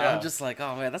us. Yeah, I'm just like,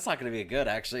 oh man, that's not gonna be good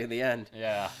actually in the end.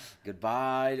 Yeah.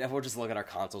 Goodbye. We'll just look at our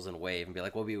consoles and wave and be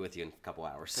like, we'll be with you in a couple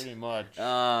hours. Pretty much.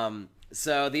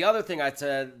 So the other thing I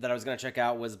said that I was gonna check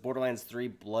out was Borderlands 3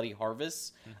 Bloody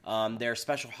Harvest. Their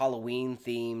special Halloween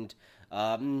themed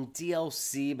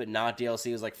DLC, but not DLC.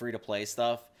 It was like free-to-play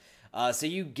stuff. So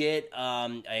you get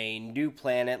a new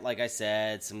planet, like I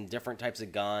said, some different types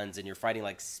of guns, and you're fighting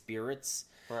like spirits.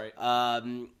 Right.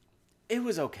 It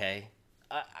was okay.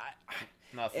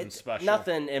 Nothing special.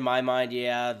 Nothing in my mind,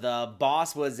 yeah. The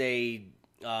boss was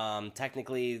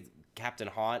technically Captain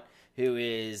Haunt, who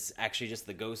is actually just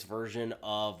the ghost version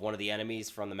of one of the enemies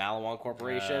from the Malawan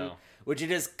Corporation, which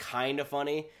it is kind of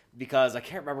funny. Because I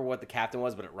can't remember what the captain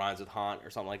was, but it rhymes with haunt or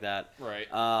something like that. Right.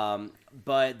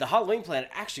 But the Halloween planet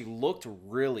actually looked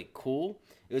really cool.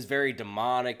 It was very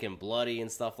demonic and bloody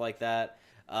and stuff like that.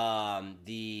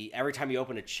 Every time you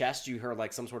open a chest, you heard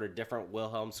like some sort of different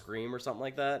Wilhelm scream or something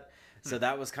like that. So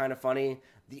that was kind of funny.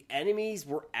 The enemies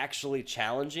were actually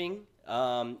challenging.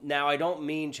 Now, I don't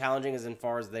mean challenging as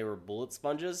far as they were bullet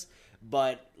sponges,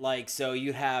 but like, so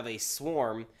you have a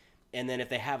swarm, and then if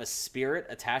they have a spirit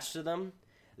attached to them,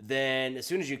 then as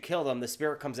soon as you kill them, the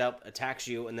spirit comes out, attacks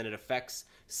you, and then it affects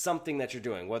something that you're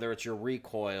doing, whether it's your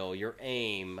recoil, your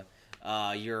aim,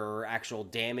 your actual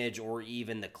damage, or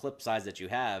even the clip size that you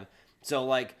have. So,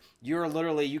 like,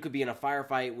 you could be in a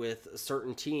firefight with a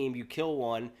certain team, you kill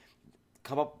one,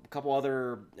 a couple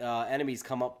other enemies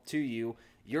come up to you,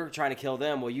 you're trying to kill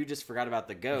them, well, you just forgot about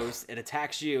the ghost, it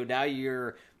attacks you, now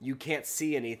you can't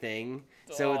see anything,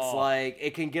 so it's like,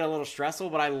 it can get a little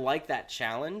stressful, but I like that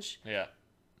challenge. Yeah.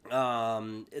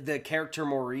 The character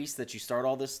Maurice that you start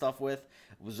all this stuff with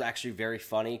was actually very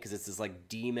funny, because it's this, like,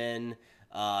 demon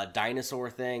dinosaur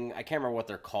thing. I can't remember what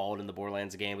they're called in the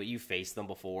Borderlands game, but you faced them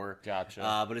before.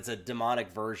 Gotcha. But it's a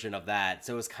demonic version of that,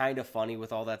 so it was kind of funny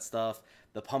with all that stuff.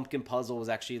 The pumpkin puzzle was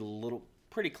actually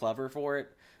pretty clever for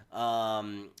it.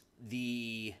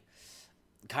 The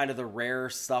kind of the rare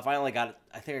stuff, I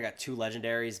think I got 2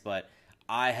 legendaries, but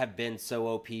I have been so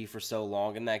OP for so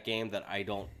long in that game that I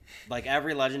don't, like,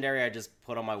 every legendary I just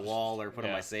put on my wall or put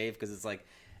on my save, because it's like,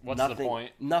 what's the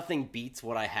point? Nothing beats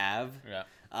what I have. Yeah.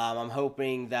 I'm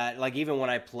hoping that, like, even when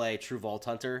I play True Vault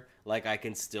Hunter, like, I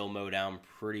can still mow down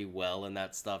pretty well in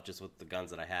that stuff just with the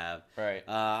guns that I have. Right.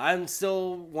 I'm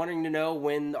still wanting to know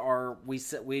when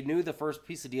we knew the first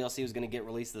piece of DLC was going to get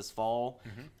released this fall.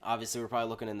 Mm-hmm. Obviously, we're probably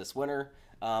looking in this winter.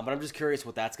 But I'm just curious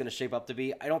what that's going to shape up to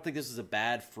be. I don't think this is a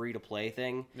bad free-to-play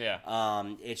thing. Yeah.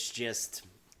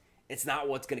 It's not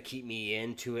what's going to keep me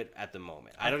into it at the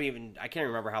moment. I can't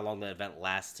remember how long the event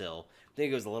lasts till. I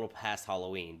think it was a little past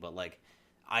Halloween, but, like,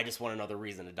 I just want another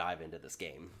reason to dive into this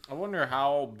game. I wonder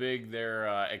how big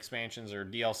their expansions or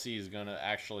DLC is going to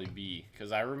actually be.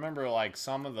 Because I remember, like,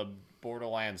 some of the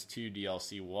Borderlands 2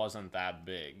 DLC wasn't that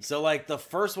big. So, like, the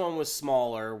first one was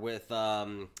smaller with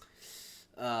the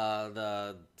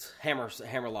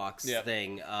Hammerlocks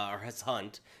thing, or his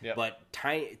hunt, but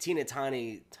Tiny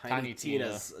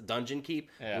Tina's Dungeon Keep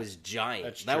was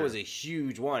giant. That was a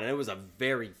huge one, and it was a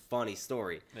very funny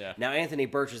story. Yeah. Now, Anthony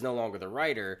Birch is no longer the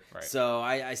writer, so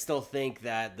I still think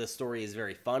that the story is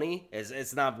very funny.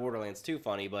 It's not Borderlands 2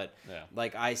 funny, but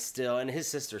like, and his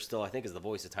sister still, I think, is the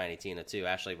voice of Tiny Tina too,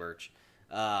 Ashley Birch,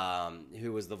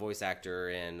 who was the voice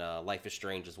actor in Life is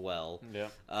Strange as well. Yeah.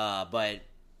 But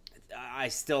I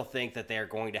still think that they're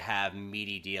going to have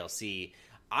meaty DLC.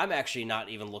 I'm actually not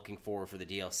even looking forward for the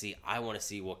DLC. I want to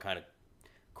see what kind of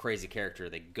crazy character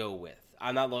they go with.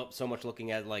 I'm not so much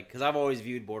looking at, like, because I've always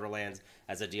viewed Borderlands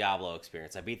as a Diablo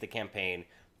experience. I beat the campaign,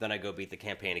 then I go beat the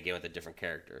campaign again with a different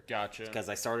character. Gotcha. Because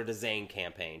I started a Zane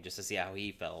campaign just to see how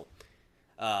he felt.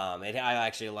 And I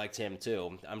actually liked him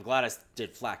too. I'm glad I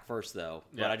did Flak first though,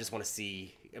 but I just want to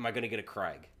see, am I going to get a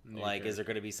Craig? Is there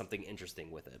going to be something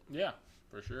interesting with it? Yeah,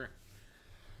 for sure.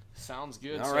 Sounds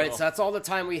good. All right, so that's all the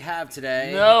time we have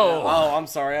today. No. Oh, I'm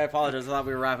sorry. I apologize. I thought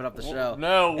we were wrapping up the show.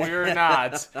 No, we're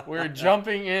not. We're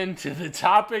jumping into the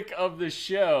topic of the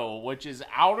show, which is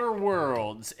Outer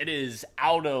Worlds. It is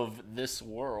out of this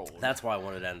world. That's why I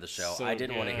wanted to end the show. I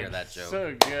didn't want to hear that joke.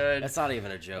 So good. That's not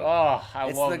even a joke. Oh, I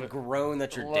love it. It's the groan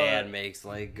that your dad makes.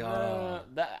 Like,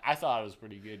 I thought it was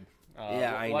pretty good.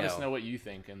 Let us know what you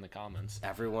think in the comments.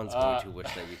 Everyone's going to wish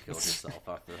that you killed yourself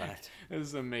after that. This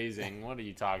is amazing. What are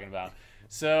you talking about?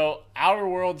 So, Outer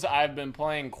Worlds, I've been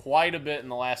playing quite a bit in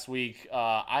the last week.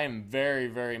 I am very,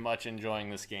 very much enjoying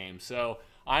this game. So,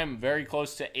 I'm very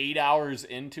close to 8 hours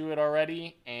into it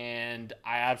already, and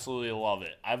I absolutely love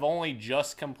it. I've only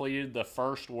just completed the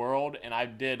first world, and I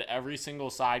did every single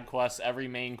side quest, every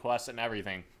main quest, and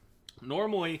everything.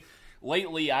 Normally,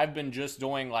 lately, I've been just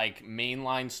doing, like,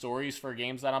 mainline stories for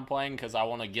games that I'm playing because I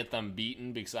want to get them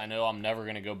beaten because I know I'm never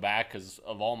going to go back because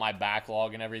of all my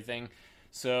backlog and everything.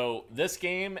 So this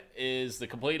game is the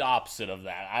complete opposite of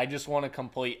that. I just want to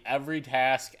complete every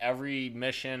task, every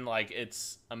mission. Like,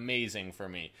 it's amazing for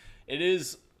me. It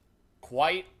is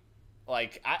quite,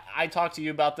 like, I talked to you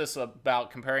about this,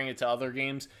 about comparing it to other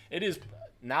games. It is...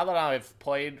 Now that I've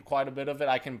played quite a bit of it,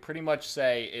 I can pretty much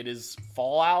say it is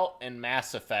Fallout and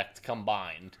Mass Effect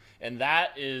combined. And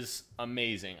that is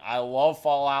amazing. I love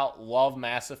Fallout, love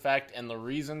Mass Effect, and the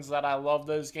reasons that I love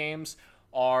those games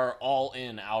are all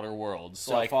in Outer Worlds.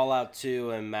 So like Fallout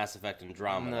 2 and Mass Effect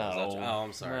Andromeda. No.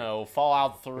 I'm sorry. No,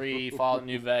 Fallout 3, Fallout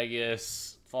New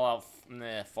Vegas, Fallout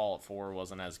 4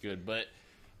 wasn't as good, but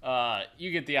you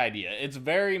get the idea. It's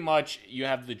very much, you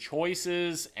have the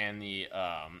choices and the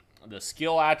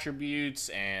skill attributes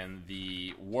and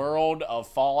the world of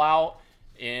Fallout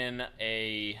in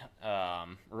a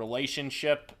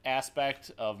relationship aspect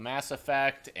of Mass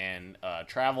Effect and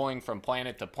traveling from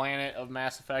planet to planet of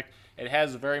Mass Effect. It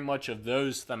has very much of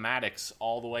those thematics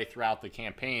all the way throughout the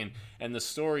campaign, and the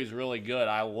story's really good.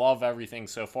 I love everything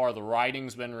so far. The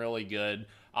writing's been really good.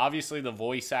 Obviously, the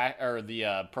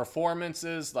the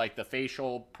performances, like the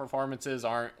facial performances,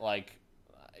 aren't like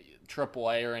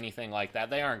AAA or anything like that.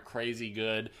 They aren't crazy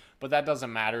good, but that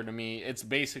doesn't matter to me. It's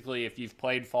basically, if you've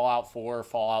played Fallout 4,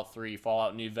 Fallout 3,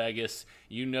 Fallout New Vegas,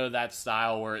 you know that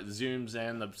style where it zooms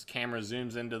in, the camera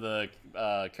zooms into the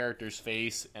character's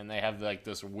face, and they have like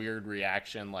this weird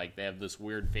reaction, like they have this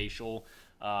weird facial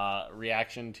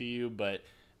reaction to you. But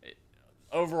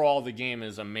overall, the game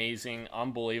is amazing,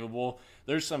 unbelievable.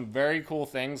 There's some very cool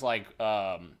things like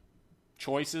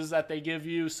choices that they give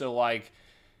you. So like,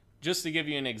 just to give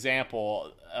you an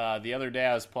example, the other day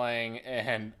I was playing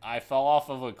and I fell off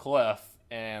of a cliff,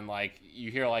 and like you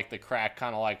hear like the crack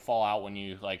kind of like fall out when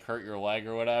you like hurt your leg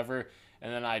or whatever.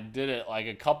 And then I did it like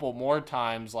a couple more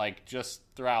times, like just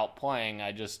throughout playing.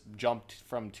 I just jumped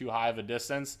from too high of a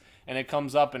distance, and it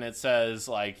comes up and it says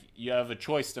like you have a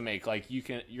choice to make. Like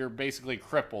you're basically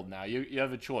crippled now. You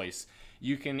have a choice.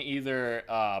 You can either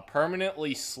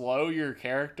permanently slow your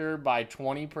character by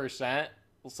 20%.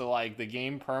 So, like, the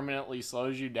game permanently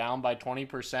slows you down by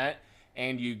 20%,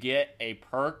 and you get a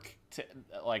perk,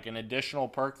 like an additional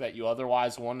perk that you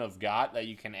otherwise wouldn't have got that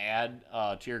you can add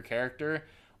to your character.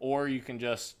 Or you can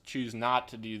just choose not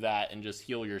to do that and just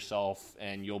heal yourself,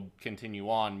 and you'll continue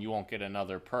on. You won't get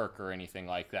another perk or anything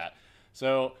like that.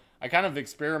 So, I kind of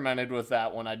experimented with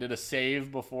that when I did a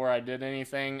save before I did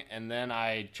anything, and then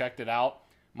I checked it out.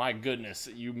 My goodness,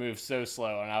 you move so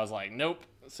slow. And I was like, nope.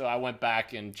 So I went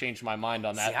back and changed my mind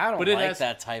on that. See, I don't like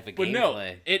that type of gameplay. But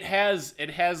no, it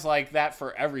has like that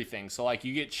for everything. So like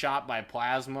you get shot by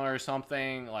plasma or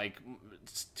something like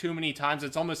too many times.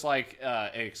 It's almost like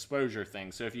an exposure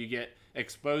thing. So if you get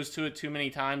exposed to it too many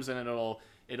times, then it'll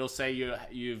say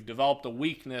you've developed a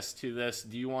weakness to this.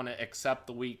 Do you want to accept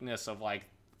the weakness of like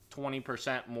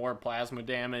 20% more plasma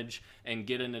damage and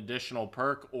get an additional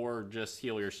perk, or just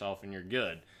heal yourself and you're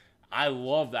good? I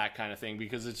love that kind of thing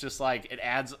because it's just like it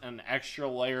adds an extra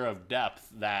layer of depth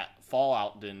that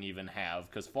Fallout didn't even have,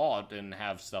 because Fallout didn't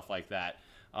have stuff like that.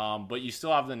 But you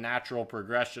still have the natural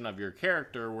progression of your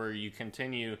character where you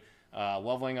continue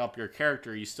leveling up your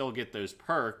character. You still get those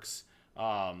perks.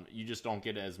 You just don't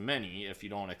get as many if you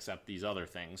don't accept these other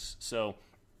things. So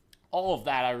all of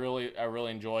that I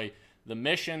really enjoy. The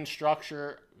mission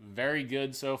structure, very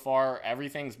good so far.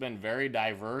 Everything's been very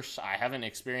diverse. I haven't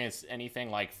experienced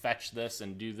anything like fetch this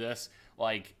and do this.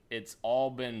 Like, it's all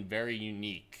been very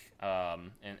unique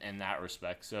in that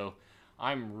respect. So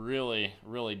I'm really,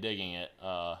 really digging it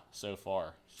so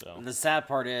far. So the sad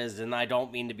part is, and I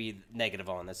don't mean to be negative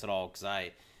on this at all, because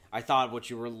I thought what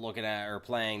you were looking at or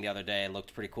playing the other day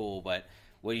looked pretty cool, but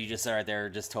what you just said right there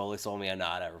just totally sold me on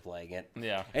not ever playing it.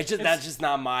 Yeah. That's just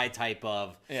not my type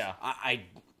of... Yeah.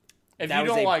 That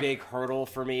was a big hurdle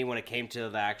for me when it came to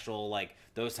the actual, like,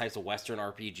 those types of Western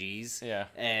RPGs. Yeah.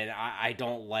 And I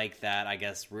don't like that, I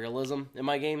guess, realism in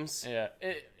my games. Yeah.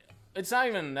 It's not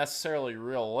even necessarily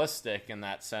realistic in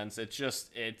that sense. It's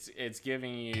just, it's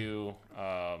giving you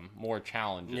more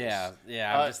challenges. Yeah,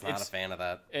 I'm just not a fan of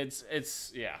that.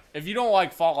 It's yeah. If you don't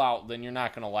like Fallout, then you're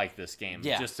not going to like this game,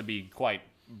 just to be quite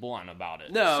blunt about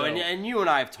it. No, and you and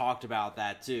I have talked about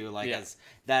that too. Like, as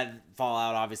that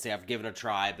Fallout, obviously I've given a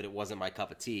try, but it wasn't my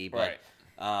cup of tea. But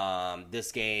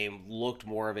this game looked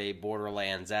more of a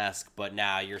Borderlands-esque, but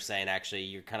now you're saying actually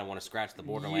you kind of want to scratch the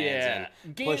Borderlands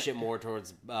and push it more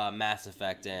towards Mass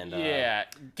Effect and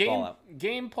Fallout.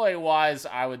 Gameplay-wise,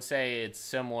 I would say it's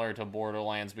similar to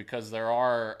Borderlands because there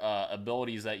are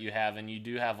abilities that you have, and you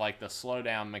do have like the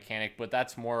slowdown mechanic, but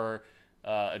that's more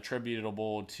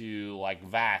attributable to like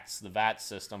VATS, the VATS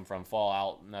system from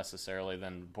Fallout necessarily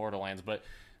than Borderlands. But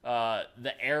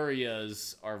the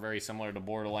areas are very similar to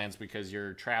Borderlands because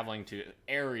you're traveling to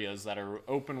areas that are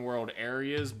open world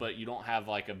areas, but you don't have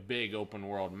like a big open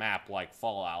world map like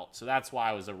Fallout. So that's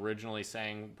why I was originally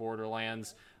saying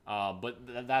Borderlands. But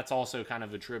that's also kind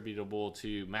of attributable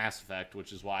to Mass Effect,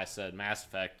 which is why I said Mass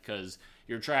Effect, because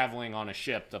you're traveling on a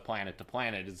ship to planet.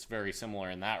 It's very similar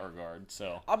in that regard.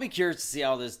 So I'll be curious to see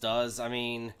how this does. I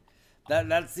mean,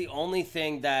 that's the only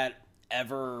thing that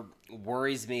ever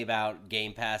worries me about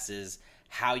Game Pass is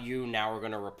how you now are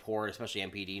going to report, especially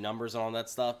MPD numbers and all that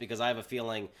stuff, because I have a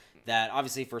feeling that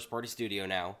obviously first party studio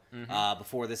now,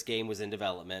 before this game was in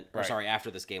development, or sorry, after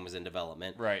this game was in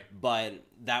development. Right. But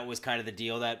that was kind of the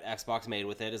deal that Xbox made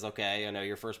with it is, okay, I know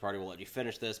your first party will let you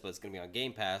finish this, but it's going to be on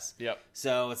Game Pass. Yep.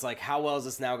 So it's like, how well is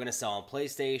this now going to sell on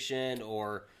PlayStation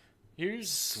or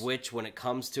Switch when it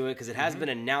comes to it? Because it has been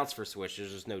announced for Switch.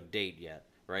 There's just no date yet,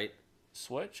 right?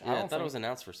 Switch? Yeah, I thought it was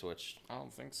announced for Switch. I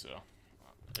don't think so.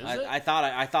 I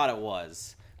thought it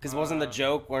was. Because wasn't the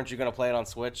joke, weren't you going to play it on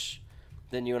Switch?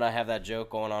 Didn't you and I have that joke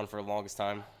going on for the longest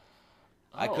time?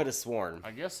 I could have sworn.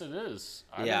 I guess it is.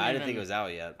 I didn't think it was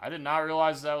out yet. I did not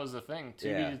realize that was a thing. To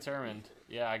be determined.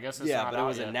 Yeah, I guess it's not out yet. Yeah, but it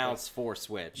was announced for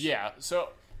Switch. Yeah, so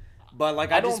But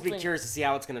like, I I'd just don't be think- curious to see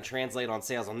how it's going to translate on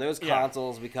sales on those Yeah.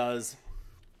 consoles, because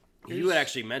you had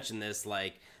actually mentioned this,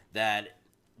 like, that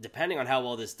depending on how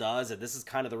well this does, and this is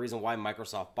kind of the reason why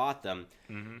Microsoft bought them,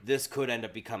 this could end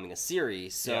up becoming a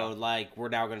series. So, Yeah. like, we're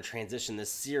now going to transition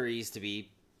this series to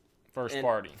be First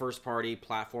party. first party,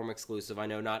 platform exclusive. I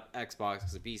know not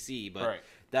Xbox and PC, but Right.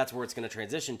 that's where it's going to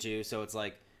transition to. So it's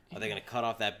like, are they going to cut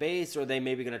off that base, or are they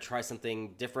maybe going to try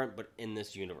something different, but in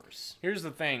this universe? Here's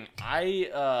the thing.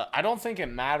 I don't think it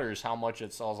matters how much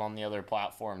it sells on the other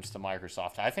platforms to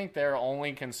Microsoft. I think their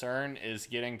only concern is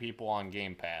getting people on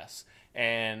Game Pass.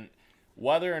 And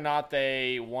whether or not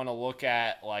they want to look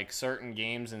at like certain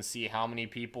games and see how many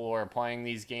people are playing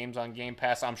these games on Game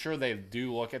Pass, I'm sure they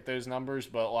do look at those numbers,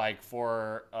 but like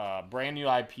for brand new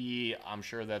IP, I'm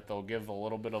sure that they'll give a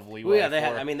little bit of leeway. Well, yeah, they for,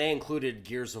 had. I mean, they included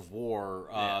Gears of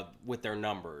War with their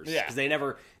numbers. Yeah. Because they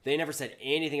never said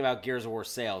anything about Gears of War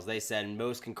sales. They said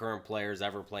most concurrent players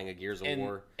ever playing a Gears of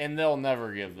War. and they'll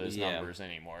never give those Yeah. numbers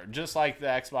anymore. Just like the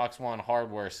Xbox One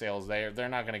hardware sales, they're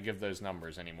not going to give those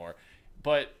numbers anymore.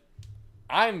 But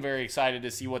I'm very excited to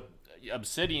see what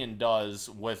Obsidian does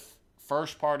with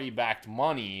first-party backed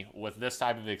money with this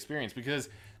type of experience, because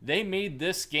they made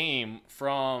this game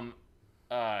from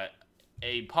a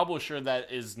publisher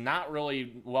that is not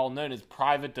really well known as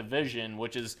Private Division,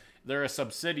 which is they're a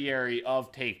subsidiary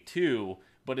of Take-Two,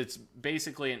 but it's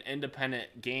basically an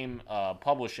independent game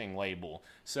publishing label.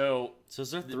 So So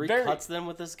is there three very- cuts then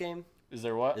with this game? is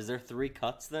there what? Is there 3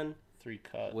 cuts then? 3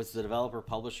 cuts. With the developer,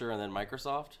 publisher, and then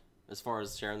Microsoft, as far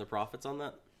as sharing the profits on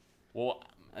that? Well,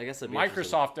 I guess that'd be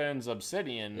interesting. Microsoft owns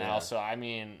Obsidian now, Yeah. so I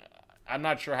mean, I'm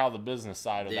not sure how the business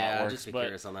side of Yeah, that I'd works, just be but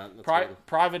curious on that. That's good.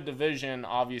 Private Division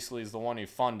obviously is the one who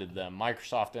funded them.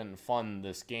 Microsoft didn't fund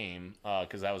this game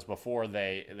because that was before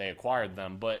they acquired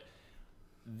them, but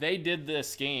they did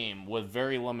this game with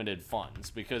very limited funds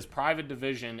because Private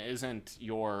Division isn't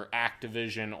your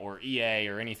Activision or EA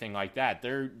or anything like that.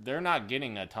 They're not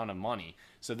getting a ton of money.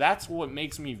 So that's what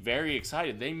makes me very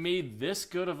excited. They made this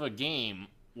good of a game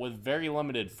with very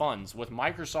limited funds. With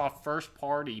Microsoft first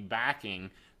party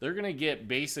backing, they're going to get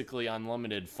basically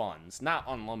unlimited funds. Not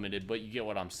unlimited, but you get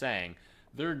what I'm saying.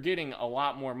 They're getting a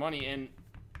lot more money, and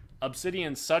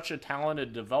Obsidian's such a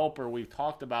talented developer. We've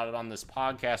talked about it on this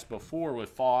podcast before with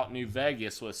Fallout New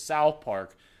Vegas, with South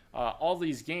Park, all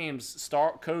these games,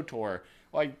 KOTOR,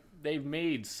 like they've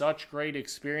made such great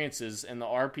experiences in the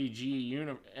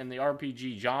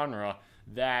RPG genre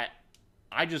that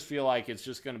I just feel like it's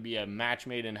just going to be a match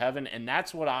made in heaven. And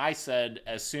that's what I said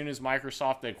as soon as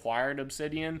Microsoft acquired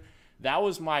Obsidian. That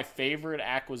was my favorite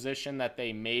acquisition that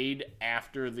they made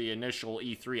after the initial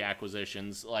E3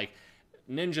 acquisitions. Like,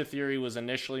 Ninja Theory was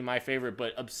initially my favorite,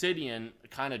 but Obsidian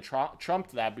kind of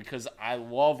trumped that because I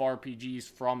love RPGs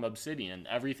from Obsidian.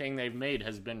 Everything they've made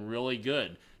has been really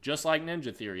good. Just like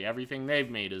Ninja Theory, everything they've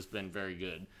made has been very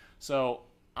good. So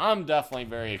I'm definitely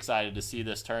very excited to see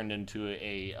this turned into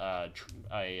a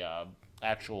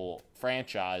actual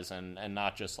franchise and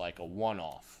not just like a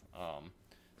one-off.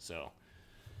 So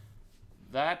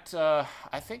that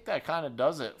I think that kind of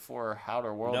does it for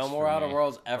Outer Worlds. No more for Outer me.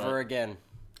 Worlds ever But again.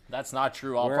 That's not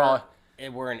true.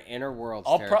 We're in Inner Worlds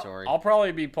I'll territory.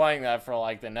 probably be playing that for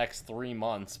like the next 3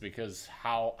 months because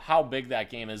how big that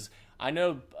game is. I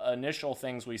know initial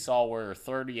things we saw were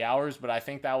 30 hours, but I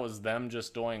think that was them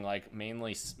just doing like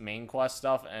mainly main quest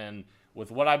stuff. And with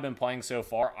what I've been playing so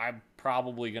far, I'm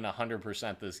probably going to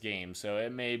 100% this game. So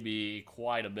it may be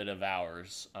quite a bit of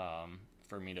hours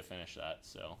for me to finish that.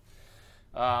 So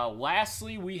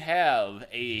lastly, we have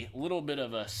a little bit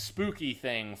of a spooky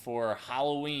thing for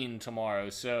Halloween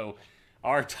tomorrow. So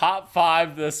our top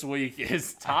 5 this week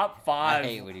is top 5 I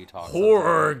hate when you talk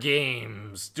horror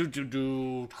games.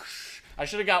 I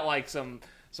should have got like some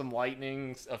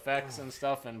lightning effects and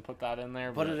stuff and put that in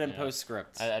there. Put but, it in yeah.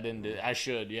 postscript. I didn't do. I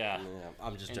should. Yeah. Yeah,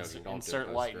 I'm just joking. Don't Insert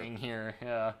do lightning here.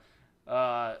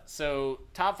 Yeah. So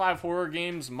top 5 horror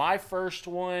games. My first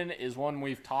one is one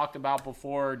we've talked about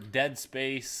before, Dead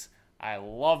Space. I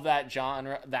love that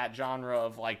genre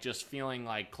of like just feeling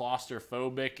like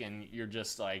claustrophobic and you're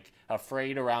just like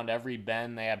afraid around every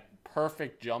bend. They have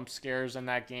perfect jump scares in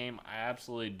that game. I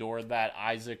absolutely adored that.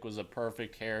 Isaac was a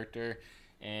perfect character,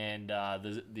 and I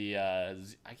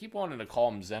keep wanting to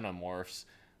call them xenomorphs.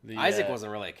 Isaac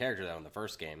wasn't really a character though in the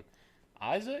first game.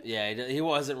 Isaac? Yeah, he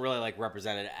wasn't really like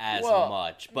represented as Well,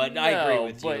 much. But I agree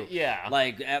with you. but yeah.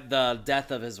 Like at the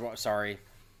death of his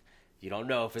you don't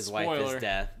know if his wife Spoiler. is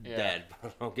dead.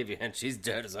 I'll give you a hint. She's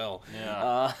dead as hell.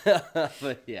 Yeah.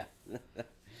 But yeah.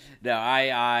 No,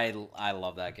 I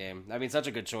love that game. I mean, such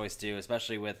a good choice too,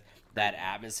 especially with that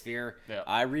atmosphere. Yeah.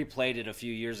 I replayed it a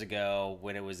few years ago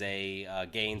when it was a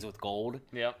Gains with Gold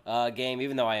Yep. game,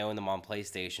 even though I own them on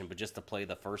PlayStation, but just to play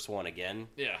the first one again.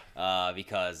 Yeah.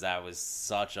 Because that was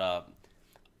such a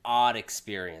odd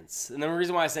experience. And the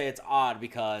reason why I say it's odd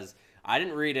because I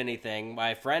didn't read anything.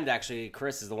 My friend, actually,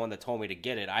 Chris, is the one that told me to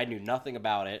get it. I knew nothing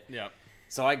about it. Yeah.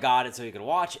 So I got it so he could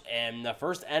watch, and the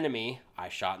first enemy I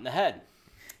shot in the head.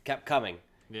 Kept coming.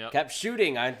 Yep. Kept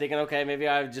shooting. I'm thinking, okay, maybe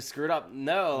I just screwed up.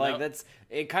 No, like Nope.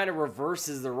 it kind of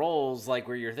reverses the roles, like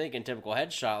where you're thinking typical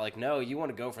headshot. Like, no, you want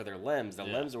to go for their limbs. The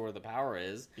Yeah. limbs are where the power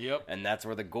is. Yep. And that's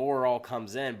where the gore all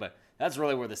comes in. But that's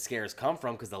really where the scares come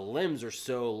from because the limbs are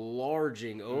so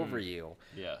larging over you.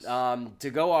 Yes. To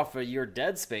go off of your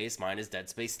Dead Space, mine is Dead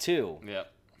Space 2.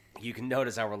 Yep. You can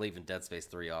notice how we're leaving Dead Space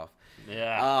 3 off.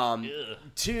 Yeah. Ugh.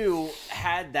 2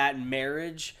 had that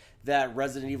marriage that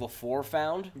Resident Evil 4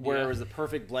 found, where Yeah. it was the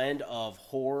perfect blend of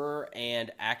horror and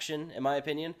action, in my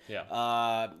opinion.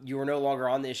 Yeah. You were no longer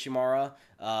on the Ishimara,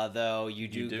 though you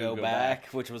do go back,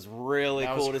 which was really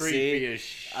That cool was to creepy see. as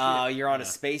shit. You're on a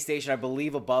space station, I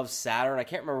believe, above Saturn. I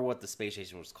can't remember what the space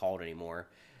station was called anymore.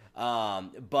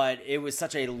 But it was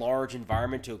such a large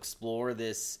environment to explore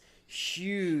this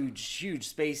huge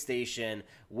space station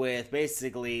with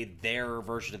basically their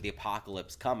version of the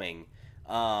apocalypse coming.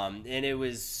 And it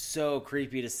was so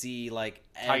creepy to see like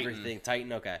everything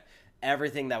Titan, okay.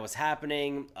 Everything that was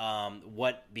happening,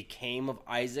 what became of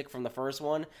Isaac from the first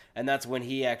one, and that's when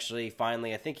he actually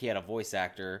finally, I think he had a voice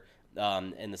actor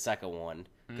in the second one,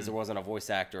 because there wasn't a voice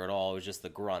actor at all, it was just the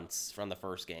grunts from the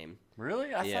first game.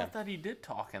 Really? I Yeah. thought that he did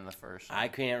talk in the first one. I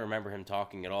can't remember him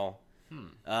talking at all.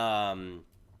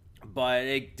 But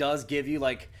it does give you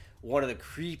like one of the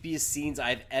creepiest scenes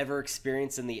I've ever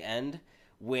experienced in the end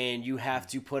when you have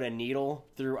to put a needle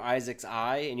through Isaac's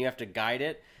eye and you have to guide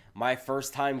it. My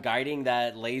first time guiding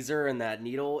that laser and that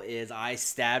needle is I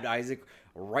stabbed Isaac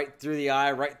right through the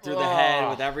eye, right through the head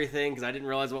with everything because I didn't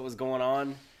realize what was going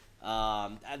on.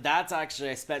 That's actually,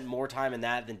 I spent more time in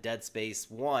that than Dead Space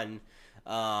 1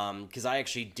 because I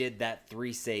actually did that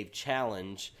 3-save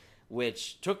challenge,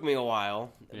 which took me a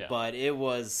while, but it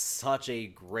was such a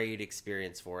great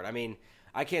experience for it. I mean,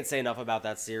 I can't say enough about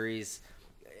that series.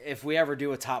 If we ever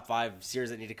do a top 5 series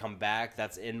that need to come back,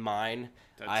 that's in mine.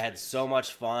 I had so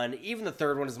much fun. Even the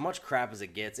third one, as much crap as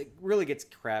it gets, it really gets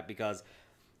crap because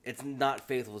it's not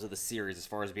faithful to the series as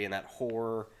far as being that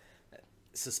horror,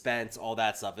 suspense, all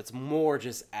that stuff. It's more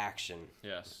just action.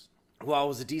 Yes. While it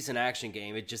was a decent action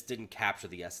game, it just didn't capture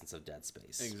the essence of Dead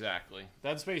Space. Exactly.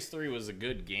 Dead Space 3 was a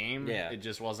good game. Yeah. It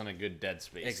just wasn't a good Dead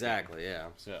Space Exactly, yeah.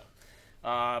 game. So,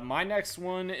 my next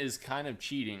one is kind of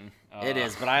cheating. It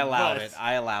is, but I allowed it.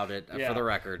 I allowed it, for the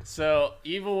record. So,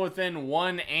 Evil Within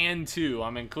 1 and 2,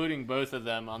 I'm including both of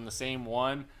them on the same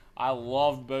one. I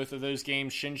loved both of those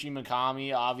games. Shinji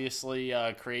Mikami obviously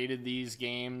created these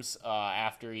games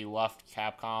after he left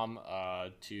Capcom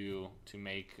to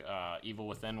make Evil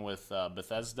Within with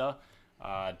Bethesda.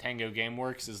 Tango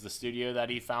Gameworks is the studio that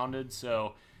he founded.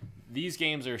 So these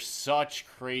games are such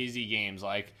crazy games.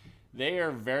 Like, they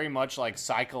are very much like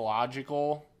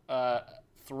psychological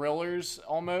thrillers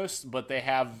almost, but they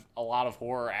have a lot of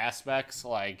horror aspects.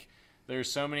 Like,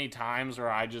 there's so many times where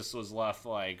I just was left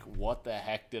like, what the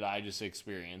heck did I just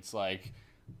experience? Like,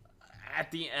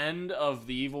 at the end of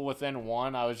the Evil Within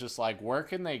 1, I was just like, where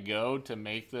can they go to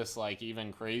make this like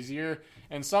even crazier?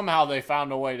 And somehow they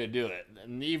found a way to do it.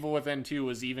 And the Evil Within 2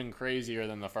 was even crazier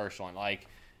than the first one. Like,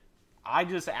 I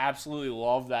just absolutely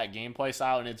love that gameplay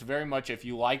style, and it's very much, if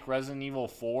you like Resident Evil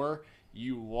 4,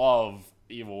 you love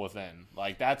Evil Within.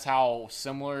 Like, that's how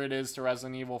similar it is to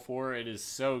Resident Evil 4. It is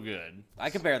so good. I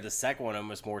compare the second one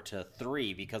almost more to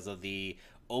 3 because of the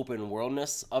open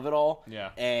worldness of it all. Yeah.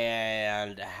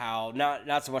 And how,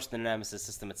 not so much the Nemesis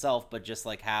system itself, but just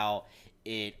like how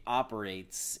it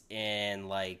operates and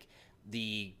like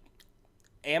the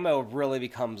ammo really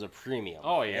becomes a premium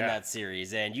in that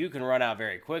series, and you can run out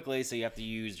very quickly, so you have to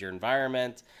use your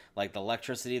environment, like the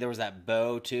electricity. There was that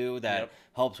bow too that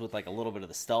helps with like a little bit of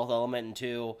the stealth element in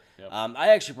 2. I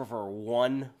actually prefer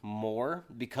 1 more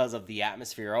because of the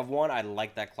atmosphere of 1. I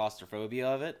like that claustrophobia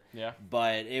of it,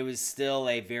 but it was still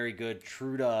a very good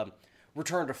true to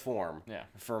return to form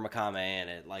for Mikami in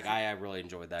it. Like, I really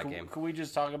enjoyed that game. Could we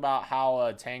just talk about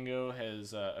how Tango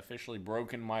has officially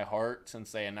broken my heart since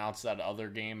they announced that other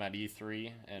game at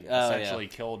E3 and essentially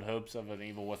killed hopes of an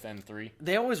Evil Within 3?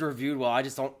 They always reviewed well. I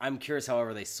just don't. I'm curious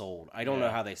however they sold. I don't know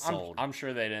how they sold. I'm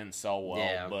sure they didn't sell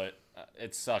well, but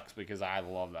it sucks because I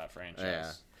love that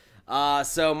franchise.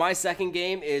 So my second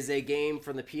game is a game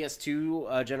from the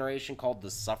PS2 generation called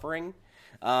The Suffering.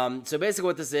 So basically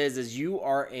what this is you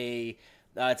are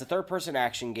it's a third-person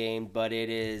action game, but it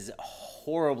is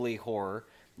horribly horror.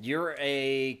 You're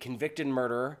a convicted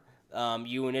murderer.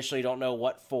 You initially don't know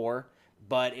what for,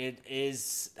 but it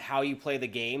is how you play the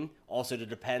game. Also, it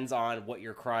depends on what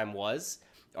your crime was.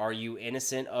 Are you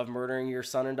innocent of murdering your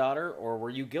son and daughter, or were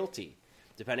you guilty?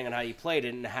 Depending on how you played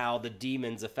it and how the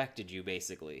demons affected you,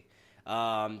 basically.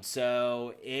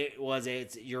 So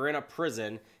you're in a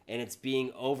prison and it's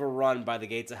being overrun by the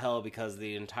gates of hell because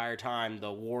the entire time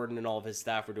the warden and all of his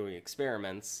staff were doing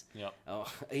experiments. Yep.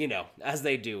 As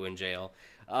they do in jail.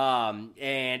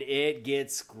 And it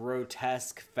gets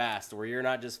grotesque fast, where you're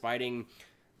not just fighting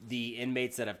the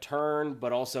inmates that have turned,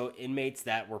 but also inmates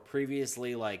that were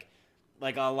previously like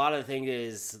a lot of the thing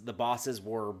is the bosses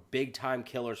were big time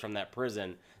killers from that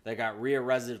prison that got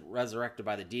resurrected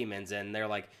by the demons, and they're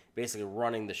like basically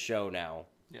running the show now.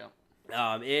 Yeah.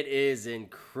 It is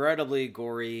incredibly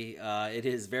gory. It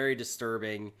is very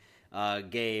disturbing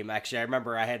game. Actually, I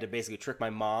remember I had to basically trick my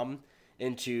mom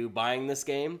into buying this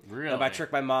game. Really? And by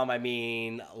trick my mom, I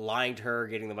mean lying to her,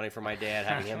 getting the money from my dad,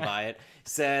 having him buy it.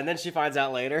 So, and then she finds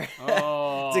out later.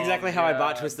 Oh, it's exactly how I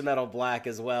bought God. Twisted Metal Black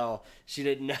as well. She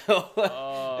didn't know.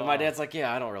 Oh. And my dad's like,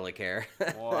 yeah, I don't really care.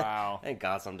 Wow. Thank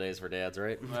God some days for dads,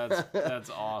 right?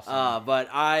 That's awesome. But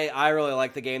I really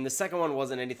like the game. The second one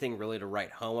wasn't anything really to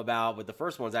write home about, but the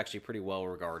first one's actually pretty well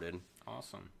regarded.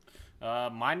 Awesome.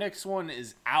 My next one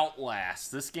is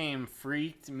Outlast. This game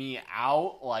freaked me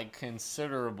out like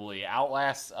considerably.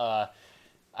 Outlast,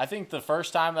 I think the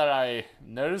first time that I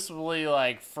noticeably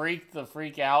like freaked the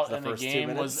freak out in the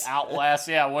game was Outlast.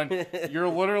 Yeah, when you're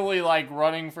literally like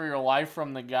running for your life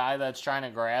from the guy that's trying to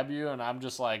grab you, and I'm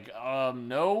just like,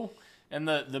 no. And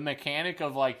the mechanic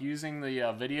of like using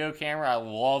the video camera, I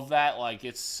love that. Like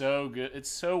it's so good. It's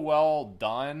so well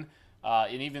done.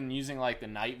 And even using like the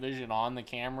night vision on the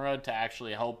camera to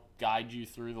actually help guide you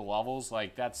through the levels,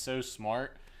 like that's so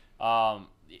smart.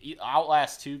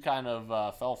 Outlast 2 kind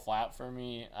of fell flat for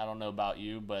me. I don't know about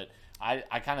you, but I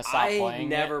kind of stopped playing. I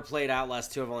never played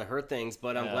Outlast 2. I've only heard things,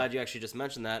 but I'm Yeah. glad you actually just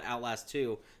mentioned that. Outlast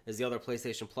 2 is the other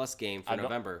PlayStation Plus game for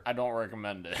November. I don't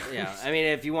recommend it. Yeah, I mean,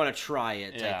 if you want to try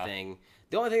it type Yeah. thing.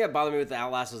 The only thing that bothered me with the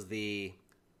Outlast was the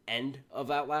end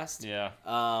of Outlast. Yeah.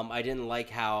 I didn't like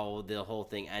how the whole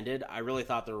thing ended. I really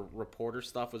thought the reporter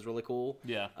stuff was really cool.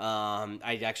 Yeah.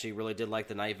 I actually really did like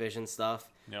the night vision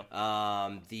stuff. Yep.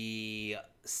 The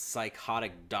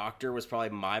psychotic doctor was probably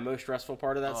my most stressful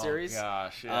part of that series.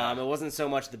 Gosh, yeah. It wasn't so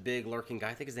much the big lurking guy.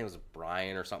 I think his name was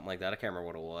Brian or something like that. I can't remember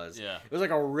what it was. Yeah. It was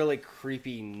like a really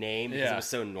creepy name because Yeah. it was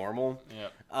so normal.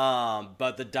 Yeah.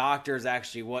 But the doctor is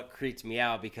actually what creeped me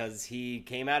out because he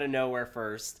came out of nowhere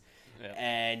first. Yeah.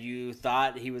 And you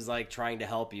thought he was like trying to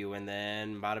help you, and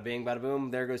then bada bing, bada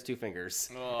boom, there goes two fingers.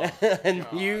 Oh, and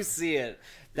God. you see it.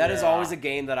 That is Yeah. always a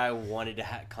game that I wanted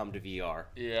to come to VR.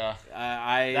 Yeah.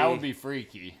 I That would be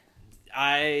freaky.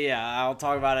 I'll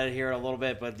talk about it here in a little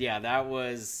bit, but yeah, that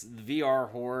was VR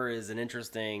horror is an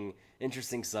interesting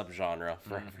subgenre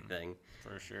for everything.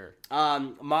 For sure.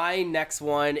 My next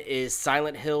one is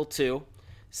Silent Hill 2.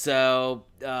 So,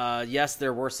 yes,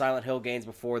 there were Silent Hill games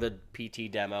before the PT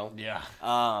demo. Yeah.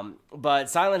 But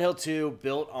Silent Hill 2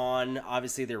 built on,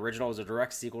 obviously, the original was a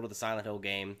direct sequel to the Silent Hill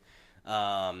game.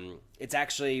 It's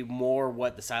actually more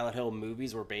what the Silent Hill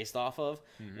movies were based off of,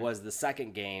 was the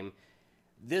second game.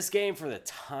 This game, for the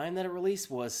time that it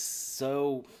released, was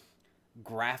so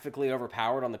graphically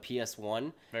overpowered on the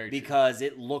PS1 Very true. because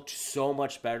it looked so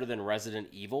much better than Resident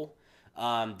Evil.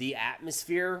 The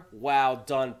atmosphere, while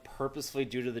done purposefully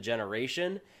due to the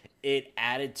generation, it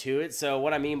added to it. So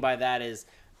what I mean by that is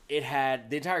the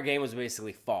entire game was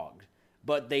basically fogged,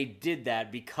 but they did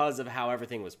that because of how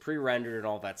everything was pre-rendered and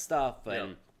all that stuff.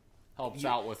 And Helps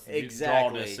out with draw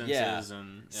exactly, distances yeah.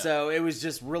 and So it was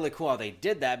just really cool how they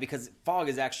did that because fog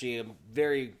is actually a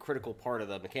very critical part of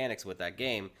the mechanics with that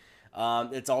game.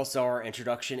 It's also our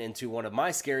introduction into one of my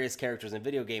scariest characters in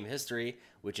video game history,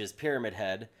 which is Pyramid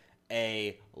Head,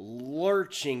 a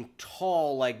lurching,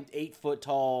 tall, like 8 foot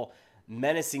tall,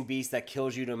 menacing beast that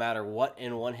kills you no matter what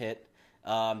in one hit.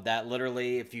 That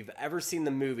literally, if you've ever seen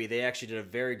the movie, they actually did a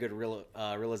very good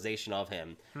realization of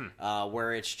him,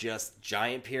 where it's just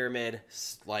giant pyramid,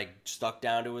 like stuck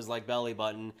down to his like belly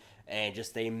button, and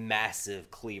just a massive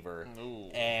cleaver. Ooh.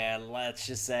 And let's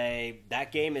just say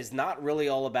that game is not really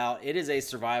all about. It is a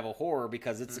survival horror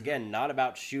because it's again not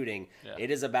about shooting. Yeah. It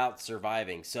is about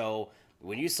surviving. So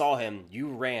when you saw him, you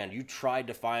ran. You tried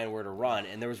to find where to run,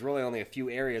 and there was really only a few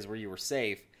areas where you were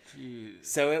safe. Jeez.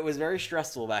 So it was very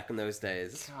stressful back in those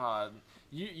days. God.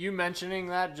 You mentioning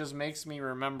that just makes me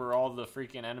remember all the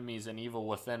freaking enemies in Evil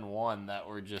Within 1 that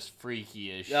were just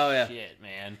freaky as shit,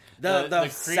 man. The creepy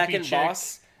second chick,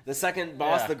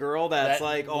 boss, the girl that's that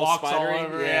like all walks spidery. all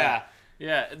over, yeah.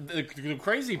 The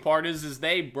crazy part is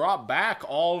they brought back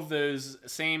all of those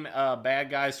same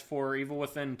bad guys for Evil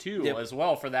Within 2 as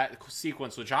well for that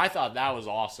sequence, which I thought that was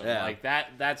awesome. Yeah. Like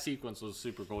that sequence was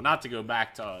super cool. Not to go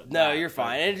back to You're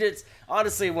fine. And it's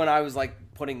honestly, when I was like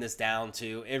putting this down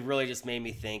too, it really just made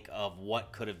me think of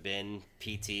what could have been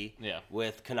PT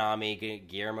with Konami,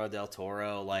 Guillermo del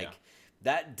Toro,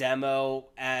 that demo.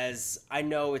 As I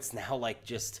know, it's now like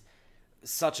just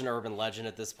such an urban legend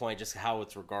at this point, just how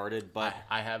it's regarded. But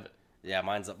I have it. Yeah,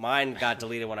 mine got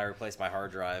deleted when I replaced my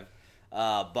hard drive.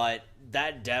 But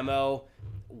that demo,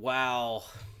 while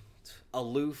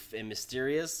aloof and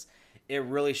mysterious, it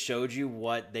really showed you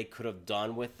what they could have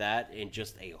done with that in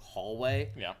just a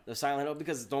hallway. Yeah. The Silent Hill,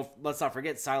 because let's not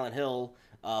forget Silent Hill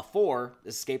 4,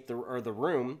 Escape the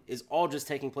Room, is all just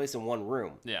taking place in one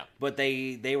room. Yeah. But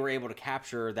they were able to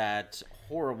capture that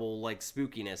horrible, like,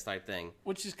 spookiness type thing.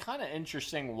 Which is kind of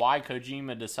interesting why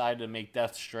Kojima decided to make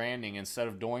Death Stranding instead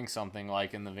of doing something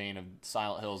like in the vein of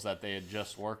Silent Hills that they had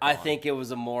just worked on. I think it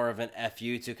was more of an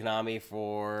FU to Konami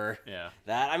for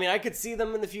that. I mean, I could see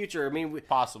them in the future. I mean,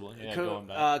 possibly. Yeah, going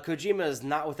back. Kojima is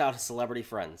not without celebrity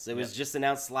friends. It was just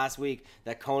announced last week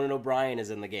that Conan O'Brien is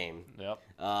in the game.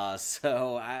 Yep.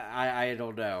 So I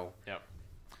don't know. Yep.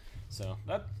 So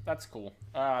that's cool.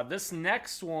 This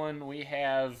next one we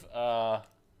have.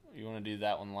 You want to do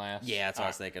that one last? Yeah, that's what I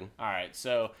was thinking. All right.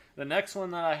 So the next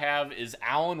one that I have is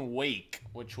Alan Wake,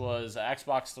 which was an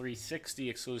Xbox 360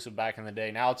 exclusive back in the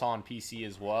day. Now it's on PC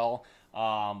as well.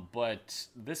 But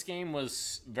this game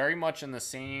was very much in the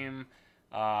same.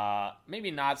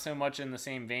 Maybe not so much in the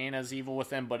same vein as Evil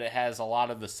Within, but it has a lot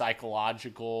of the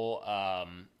psychological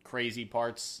crazy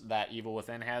parts that Evil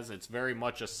Within has. It's very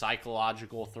much a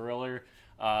psychological thriller.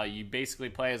 You basically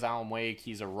play as Alan Wake.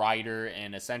 He's a writer,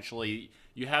 and essentially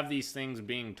you have these things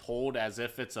being told as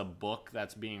if it's a book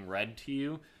that's being read to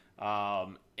you,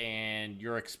 and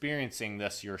you're experiencing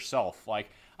this yourself. Like,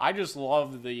 I just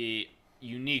love the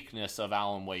uniqueness of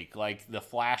Alan Wake, like the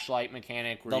flashlight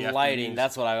mechanic, where the lighting.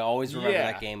 That's what I always remember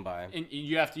that game by. And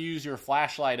you have to use your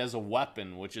flashlight as a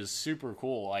weapon, which is super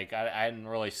cool. Like, I hadn't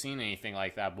really seen anything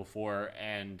like that before,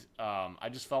 and I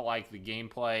just felt like the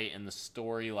gameplay and the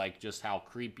story, like just how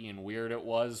creepy and weird it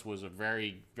was a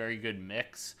very, very good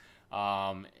mix.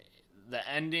 The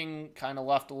ending kind of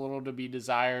left a little to be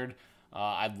desired.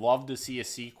 I'd love to see a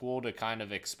sequel to kind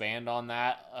of expand on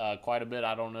that quite a bit.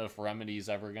 I don't know if Remedy's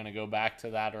ever going to go back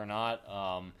to that or not.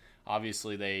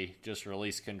 Obviously, they just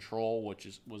released Control,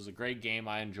 which was a great game.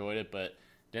 I enjoyed it, but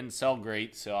didn't sell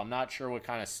great, so I'm not sure what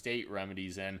kind of state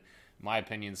Remedy's in. In my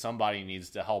opinion, somebody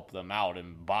needs to help them out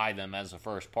and buy them as a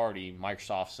first party,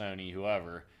 Microsoft, Sony,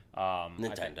 whoever.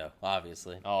 Nintendo,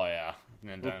 obviously. Oh, yeah,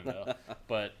 Nintendo.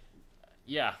 But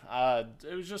yeah,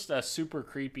 it was just a super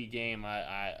creepy game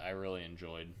I really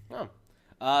enjoyed.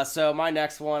 So my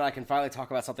next one, I can finally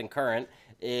talk about something current,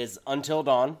 is Until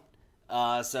Dawn.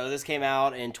 So this came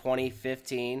out in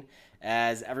 2015.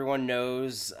 As everyone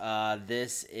knows,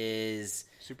 this is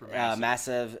super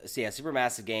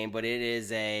massive game, but it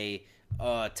is a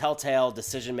Telltale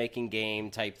decision-making game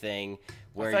type thing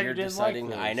where you're deciding.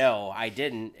 Like I know, I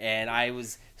didn't, and I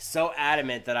was so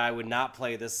adamant that I would not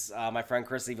play this. My friend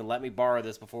Chris even let me borrow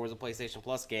this before it was a PlayStation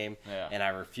Plus game, and I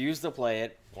refused to play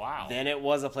it. Wow. Then it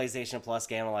was a PlayStation Plus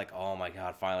game. I'm like, oh my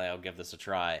god, finally I'll give this a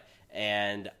try.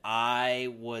 And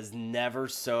I was never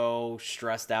so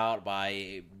stressed out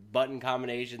by button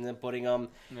combinations and putting them,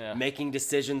 making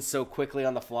decisions so quickly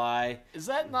on the fly. Is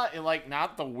that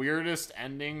not the weirdest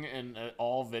ending in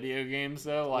all video games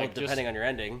though? Like, well, depending on your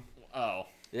ending. Oh.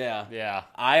 Yeah.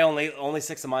 I only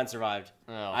 6 of mine survived.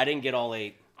 Oh. I didn't get all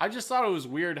 8. I just thought it was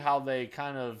weird how they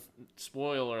kind of,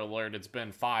 spoiler alert, it's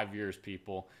been 5 years,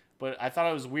 people. But I thought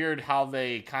it was weird how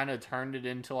they kind of turned it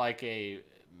into like a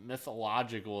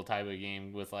mythological type of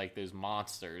game with like those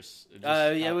monsters.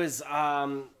 It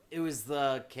was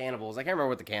the cannibals. I can't remember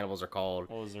what the cannibals are called.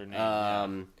 What was their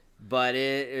name? But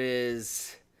it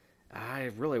is.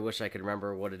 I really wish I could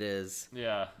remember what it is.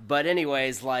 Yeah. But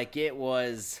anyways, like, it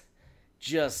was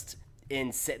just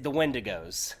insane. The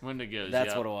Wendigos.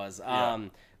 That's what it was. Yeah.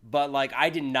 But like,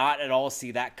 I did not at all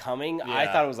see that coming. Yeah. I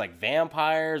thought it was like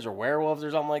vampires or werewolves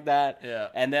or something like that. Yeah.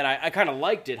 And then I kind of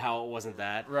liked it how it wasn't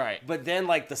that. Right. But then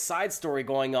like the side story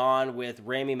going on with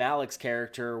Rami Malek's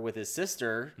character with his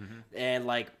sister, and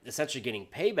like essentially getting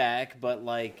payback, but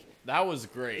like that was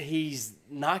great. He's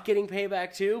not getting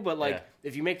payback too, but like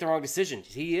if you make the wrong decision,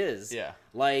 he is. Yeah.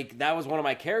 Like that was one of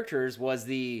my characters was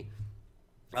the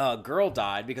girl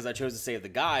died because I chose to save the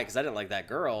guy because I didn't like that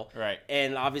girl. Right.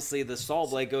 And obviously the saw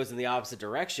blade goes in the opposite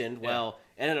direction. Well,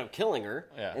 it ended up killing her.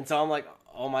 Yeah. And so I'm like,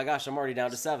 oh my gosh, I'm already down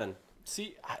to 7.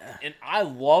 See, I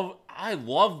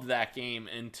loved that game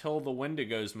until the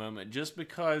Wendigos moment, just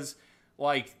because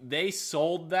like they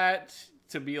sold that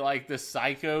to be like the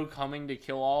psycho coming to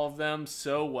kill all of them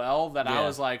so well that I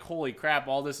was like, holy crap,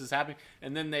 all this is happening.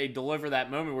 And then they deliver that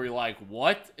moment where you're like,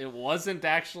 what? It wasn't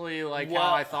actually like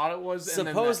how I thought it was.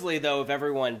 Supposedly, though, if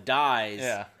everyone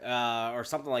dies or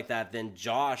something like that, then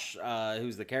Josh,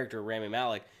 who's the character, Rami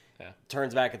Malek,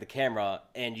 turns back at the camera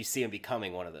and you see him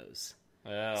becoming one of those.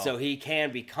 Oh. So he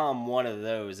can become one of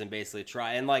those and basically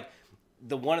try. And like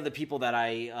one of the people that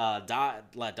I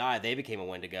let die, they became a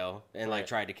Wendigo and like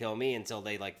tried to kill me until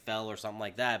they like fell or something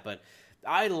like that. But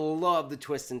I love the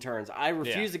twists and turns. I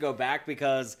refuse to go back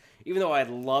because even though I'd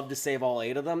love to save all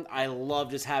 8 of them, I love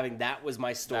just having that was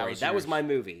my story. That was my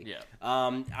movie. Yeah.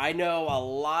 I know a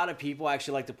lot of people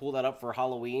actually like to pull that up for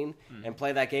Halloween and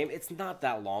play that game. It's not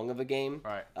that long of a game.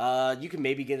 Right. You can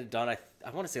maybe get it done. I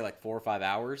want to say like 4 or 5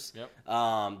 hours. Yep.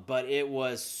 But it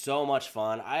was so much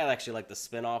fun. I actually like the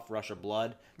spin-off Rush of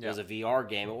Blood. It was a VR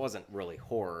game. It wasn't really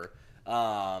horror.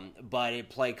 But it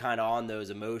played kind of on those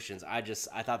emotions. I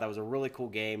thought that was a really cool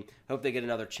game. Hope they get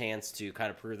another chance to kind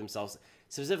of prove themselves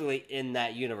specifically in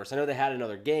that universe. I know they had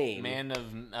another game. Man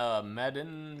of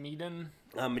Medan?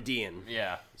 Median.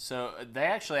 Yeah. So they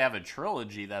actually have a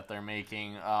trilogy that they're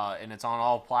making, and it's on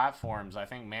all platforms. I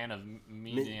think Man of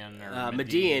Median or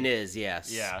Median is,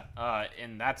 yes. Yeah.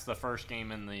 And that's the first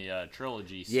game in the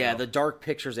trilogy. So. Yeah, the Dark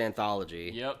Pictures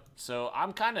anthology. Yep. So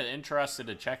I'm kind of interested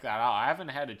to check that out. I haven't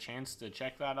had a chance to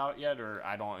check that out yet, or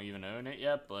I don't even own it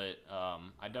yet, but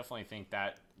I definitely think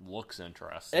that looks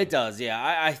interesting. It does,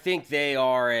 yeah. I think they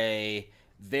are a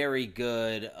very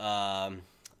good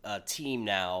team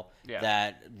now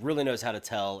that really knows how to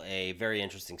tell a very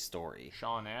interesting story.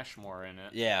 Shawn Ashmore in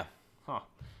it. Yeah. Huh.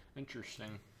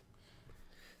 Interesting.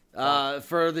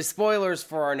 For the spoilers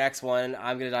for our next one,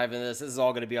 I'm going to dive into this. This is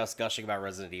all going to be us gushing about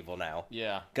Resident Evil now.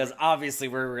 Yeah. Because obviously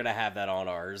we're going to have that on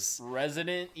ours.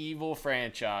 Resident Evil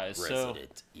franchise.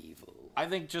 Resident Evil. I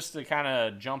think just to kind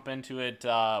of jump into it,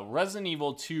 Resident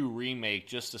Evil 2 Remake,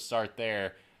 just to start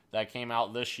there, that came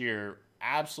out this year,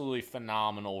 absolutely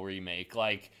phenomenal remake.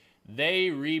 Like, they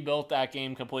rebuilt that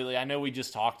game completely. I know we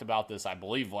just talked about this, I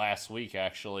believe, last week,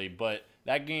 actually, but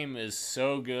that game is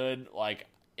so good. Like,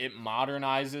 it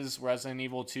modernizes Resident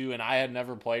Evil 2, and I had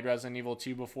never played Resident Evil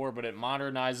 2 before, but it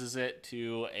modernizes it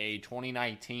to a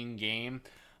 2019 game.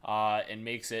 And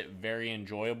makes it very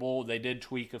enjoyable. They did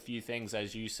tweak a few things,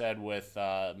 as you said, with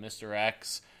Mr.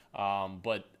 X.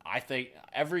 But I think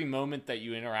every moment that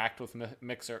you interact with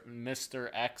Mr.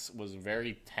 X was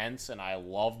very tense, and I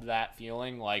loved that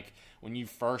feeling. Like, when you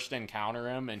first encounter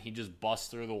him and he just busts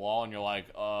through the wall and you're like,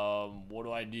 what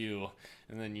do I do?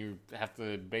 And then you have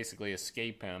to basically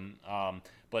escape him.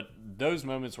 But those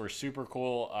moments were super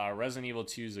cool. Resident Evil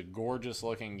 2 is a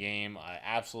gorgeous-looking game. I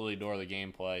absolutely adore the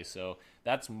gameplay. So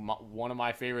that's one of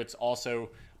my favorites. Also,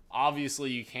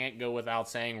 obviously, you can't go without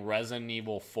saying Resident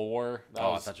Evil 4.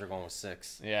 I thought you were going with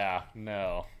 6. Yeah,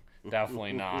 no,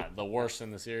 definitely not. The worst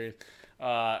in the series.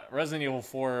 Resident Evil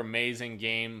 4, amazing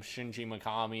game. Shinji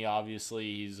Mikami,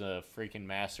 obviously, he's a freaking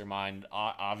mastermind.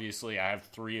 Obviously, I have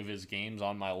 3 of his games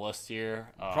on my list here.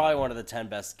 Probably one of the 10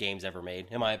 best games ever made,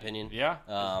 in my opinion. Yeah.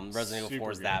 Resident Evil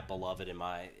 4 is that beloved in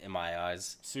my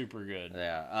eyes. Super good.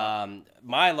 Yeah.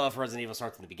 My love for Resident Evil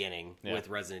starts in the beginning with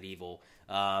Resident Evil.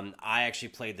 I actually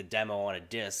played the demo on a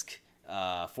disc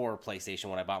for PlayStation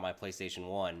when I bought my PlayStation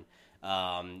 1.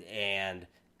 And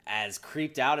as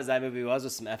creeped out as that movie was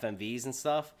with some FMVs and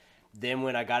stuff, then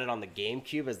when I got it on the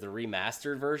GameCube as the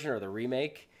remastered version or the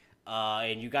remake,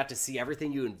 and you got to see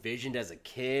everything you envisioned as a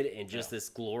kid and just this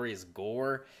glorious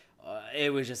gore,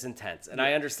 it was just intense. And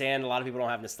I understand a lot of people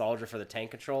don't have nostalgia for the tank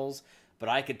controls, but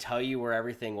I could tell you where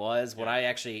everything was. When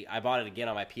I bought it again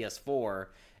on my PS4,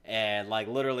 and like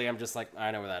literally I'm just like, I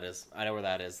know where that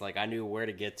is. Like, I knew where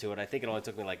to get to it. I think it only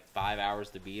took me like 5 hours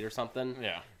to beat or something.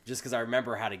 Yeah. Just because I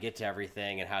remember how to get to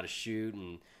everything and how to shoot.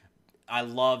 And I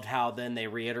loved how then they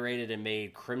reiterated and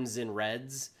made Crimson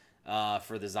Reds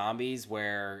for the zombies,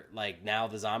 where like now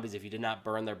the zombies, if you did not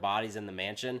burn their bodies in the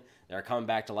mansion, they're coming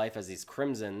back to life as these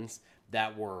Crimsons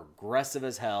that were aggressive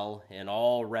as hell and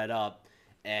all red up,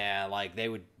 and like they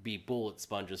would be bullet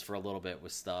sponges for a little bit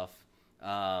with stuff.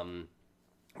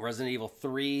 Resident Evil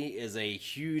 3 is a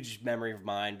huge memory of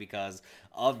mine because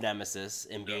of Nemesis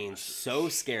and being so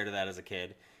scared of that as a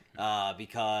kid.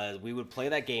 Because we would play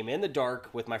that game in the dark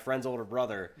with my friend's older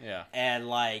brother. Yeah. And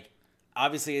like,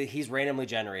 obviously he's randomly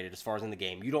generated as far as in the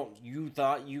game. You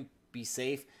thought you'd be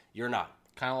safe. You're not.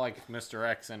 Kind of like Mr.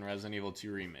 X in Resident Evil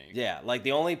 2 Remake. Yeah, like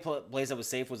the only place that was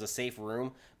safe was a safe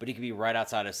room, but he could be right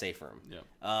outside a safe room.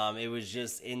 Yep. It was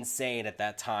just insane at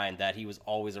that time that he was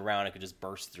always around and could just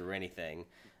burst through anything.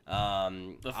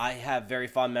 I have very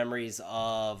fond memories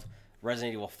of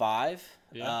Resident Evil 5,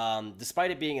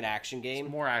 despite it being an action game.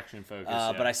 It's more action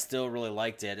focused, but I still really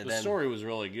liked it. And the story was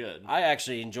really good. I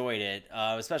actually enjoyed it,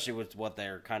 especially with what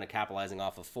they're kind of capitalizing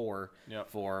off of 4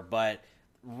 for. But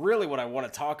really what I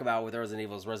want to talk about with Resident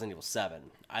Evil is Resident Evil 7.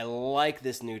 I like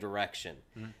this new direction.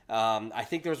 I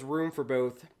think there's room for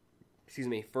both,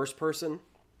 first person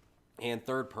and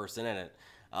third person in it.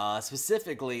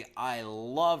 Specifically, I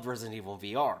loved Resident Evil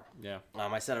VR. Yeah.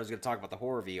 I said I was going to talk about the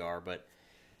horror VR, but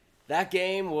that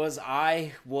game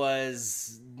I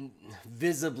was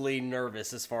visibly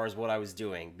nervous as far as what I was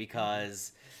doing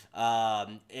because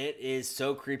it is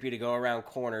so creepy to go around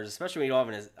corners, especially when you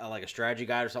don't have a strategy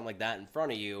guide or something like that in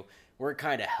front of you, where it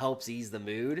kind of helps ease the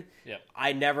mood. Yep.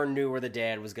 I never knew where the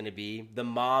dad was going to be. The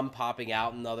mom popping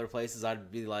out in other places, I'd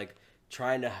be like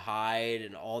trying to hide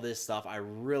and all this stuff. I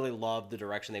really loved the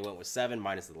direction they went with 7,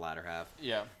 minus the latter half.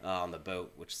 Yeah. On the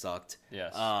boat, which sucked.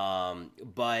 Yes.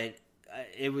 But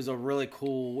it was a really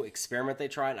cool experiment they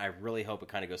tried, and I really hope it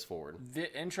kind of goes forward.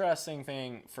 The interesting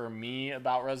thing for me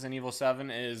about Resident Evil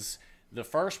 7 is the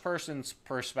first person's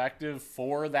perspective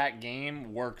for that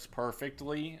game works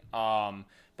perfectly.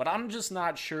 But I'm just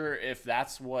not sure if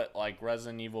that's what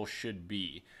Resident Evil should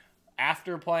be.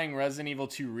 After playing Resident Evil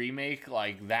 2 Remake,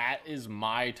 that is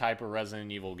my type of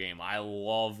Resident Evil game. I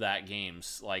love that game.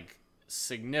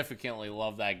 Significantly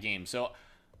love that game. So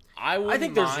I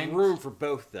think there's room for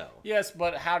both, though. Yes,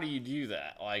 but how do you do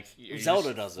that?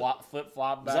 Zelda does it.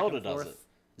 Flip-flop back Zelda and forth? does it.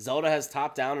 Zelda has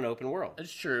top-down and open world.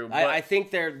 It's true. But I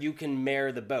think you can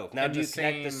marry the both. Now, do you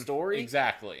connect the story?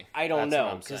 Exactly. I don't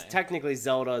know, because technically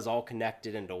Zelda is all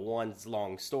connected into one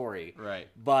long story. Right.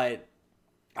 But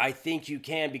I think you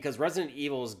can, because Resident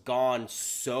Evil has gone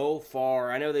so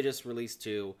far. I know they just released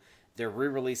 2. They're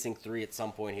re-releasing 3 at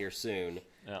some point here soon.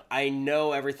 Yeah. I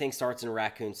know everything starts in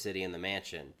Raccoon City in the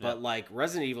mansion, but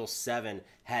Resident Evil 7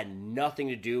 had nothing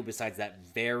to do besides that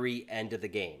very end of the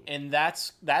game. And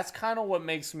that's kind of what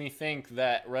makes me think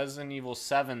that Resident Evil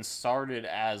 7 started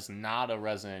as not a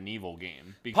Resident Evil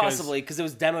game. Possibly, because it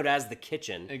was demoed as the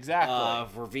kitchen.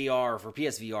 Exactly. For VR, for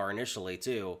PSVR initially,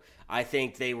 too. I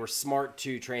think they were smart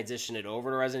to transition it over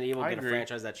to Resident Evil, get a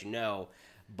franchise that you know.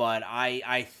 But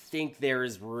I think there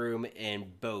is room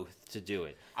in both to do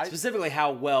it. Specifically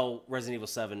how well Resident Evil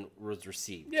 7 was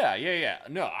received. Yeah.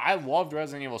 No, I loved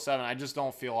Resident Evil 7. I just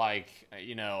don't feel like,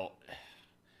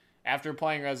 after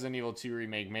playing Resident Evil 2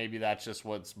 Remake, maybe that's just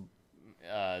what's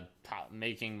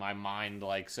making my mind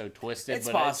so twisted. It's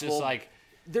but possible. It's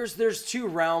just There's 2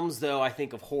 realms, though, I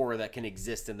think, of horror that can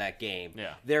exist in that game.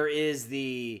 Yeah. There is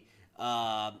the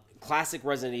classic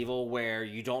Resident Evil where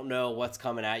you don't know what's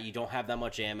coming at you, you don't have that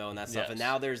much ammo and that stuff. Yes. And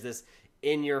now there's this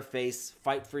in-your-face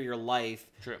fight for your life.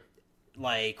 True.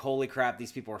 Holy crap,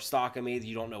 these people are stalking me.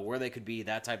 You don't know where they could be,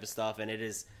 that type of stuff. And it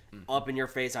is up in your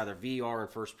face, either VR or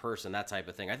first person, that type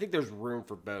of thing. I think there's room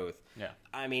for both. Yeah.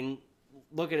 I mean,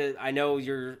 look at it. I know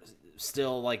you're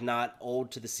still not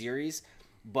old to the series,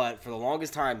 but for the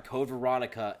longest time, Code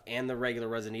Veronica and the regular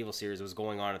Resident Evil series was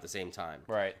going on at the same time.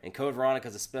 Right. And Code Veronica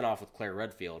is a spinoff with Claire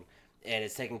Redfield, and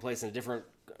it's taking place in a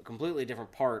completely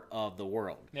different part of the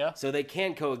world. Yeah. So they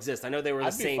can coexist. I know they were the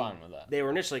same. I'd be fine with that. They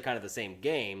were initially kind of the same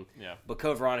game. Yeah. But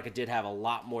Code Veronica did have a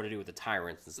lot more to do with the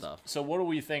tyrants and stuff. So what do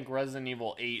we think Resident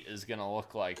Evil 8 is going to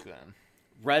look like then?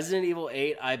 Resident Evil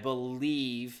 8, I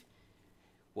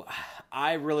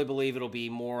really believe it'll be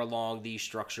more along the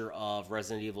structure of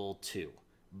Resident Evil 2.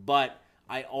 But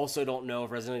I also don't know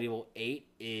if Resident Evil 8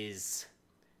 is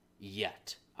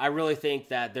yet. I really think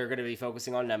that they're going to be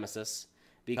focusing on Nemesis,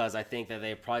 because I think that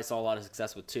they probably saw a lot of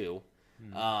success with 2.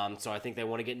 So I think they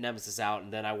want to get Nemesis out,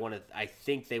 and then I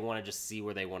think they want to just see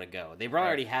where they want to go. They probably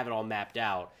already have it all mapped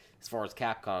out as far as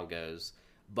Capcom goes,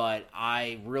 but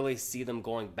I really see them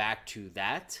going back to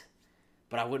that.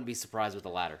 But I wouldn't be surprised with the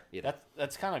latter either.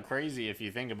 That's kind of crazy if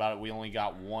you think about it. We only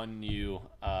got one new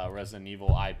Resident Evil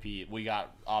IP. We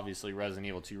got, obviously, Resident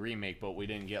Evil 2 Remake, but we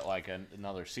didn't get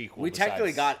another sequel. We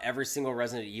technically got every single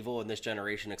Resident Evil in this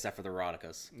generation except for the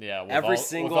Veronicas. Yeah,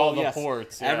 with all the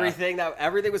ports. Yeah.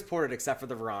 Everything was ported except for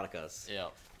the Veronicas. Yeah,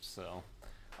 so...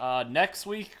 Next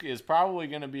week is probably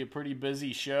going to be a pretty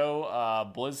busy show.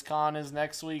 BlizzCon is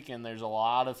next week, and there's a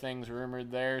lot of things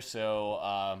rumored there,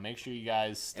 so make sure you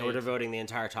guys stay. And we're devoting the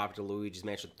entire topic to Luigi's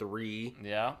Mansion 3.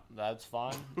 Yeah, that's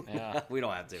fine. Yeah. We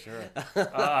don't have to. Sure.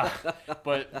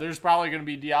 But there's probably going to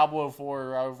be Diablo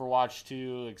 4, Overwatch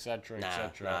 2, etc.,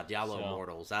 etc. Nah, Diablo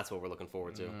Immortals. That's what we're looking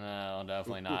forward to. No,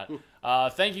 definitely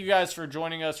not. Thank you guys for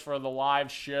joining us for the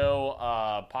live show,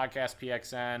 Podcast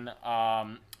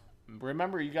PXN.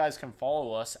 Remember, you guys can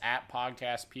follow us at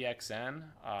Podcast PXN.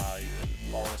 You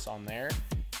can follow us on there.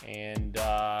 And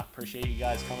appreciate you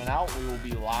guys coming out. We will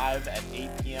be live at 8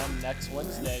 p.m. next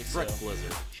Wednesday. Frick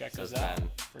Blizzard. Check Says us out. Ben.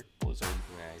 Frick Blizzard.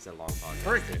 Yeah, he's a long podcast.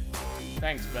 Frick it.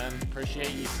 Thanks, Ben.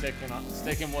 Appreciate you sticking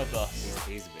with us.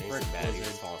 He's Frick bad. He's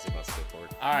Blizzard. falling asleep on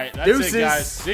skateboard. All right, that's Deuces. it, guys.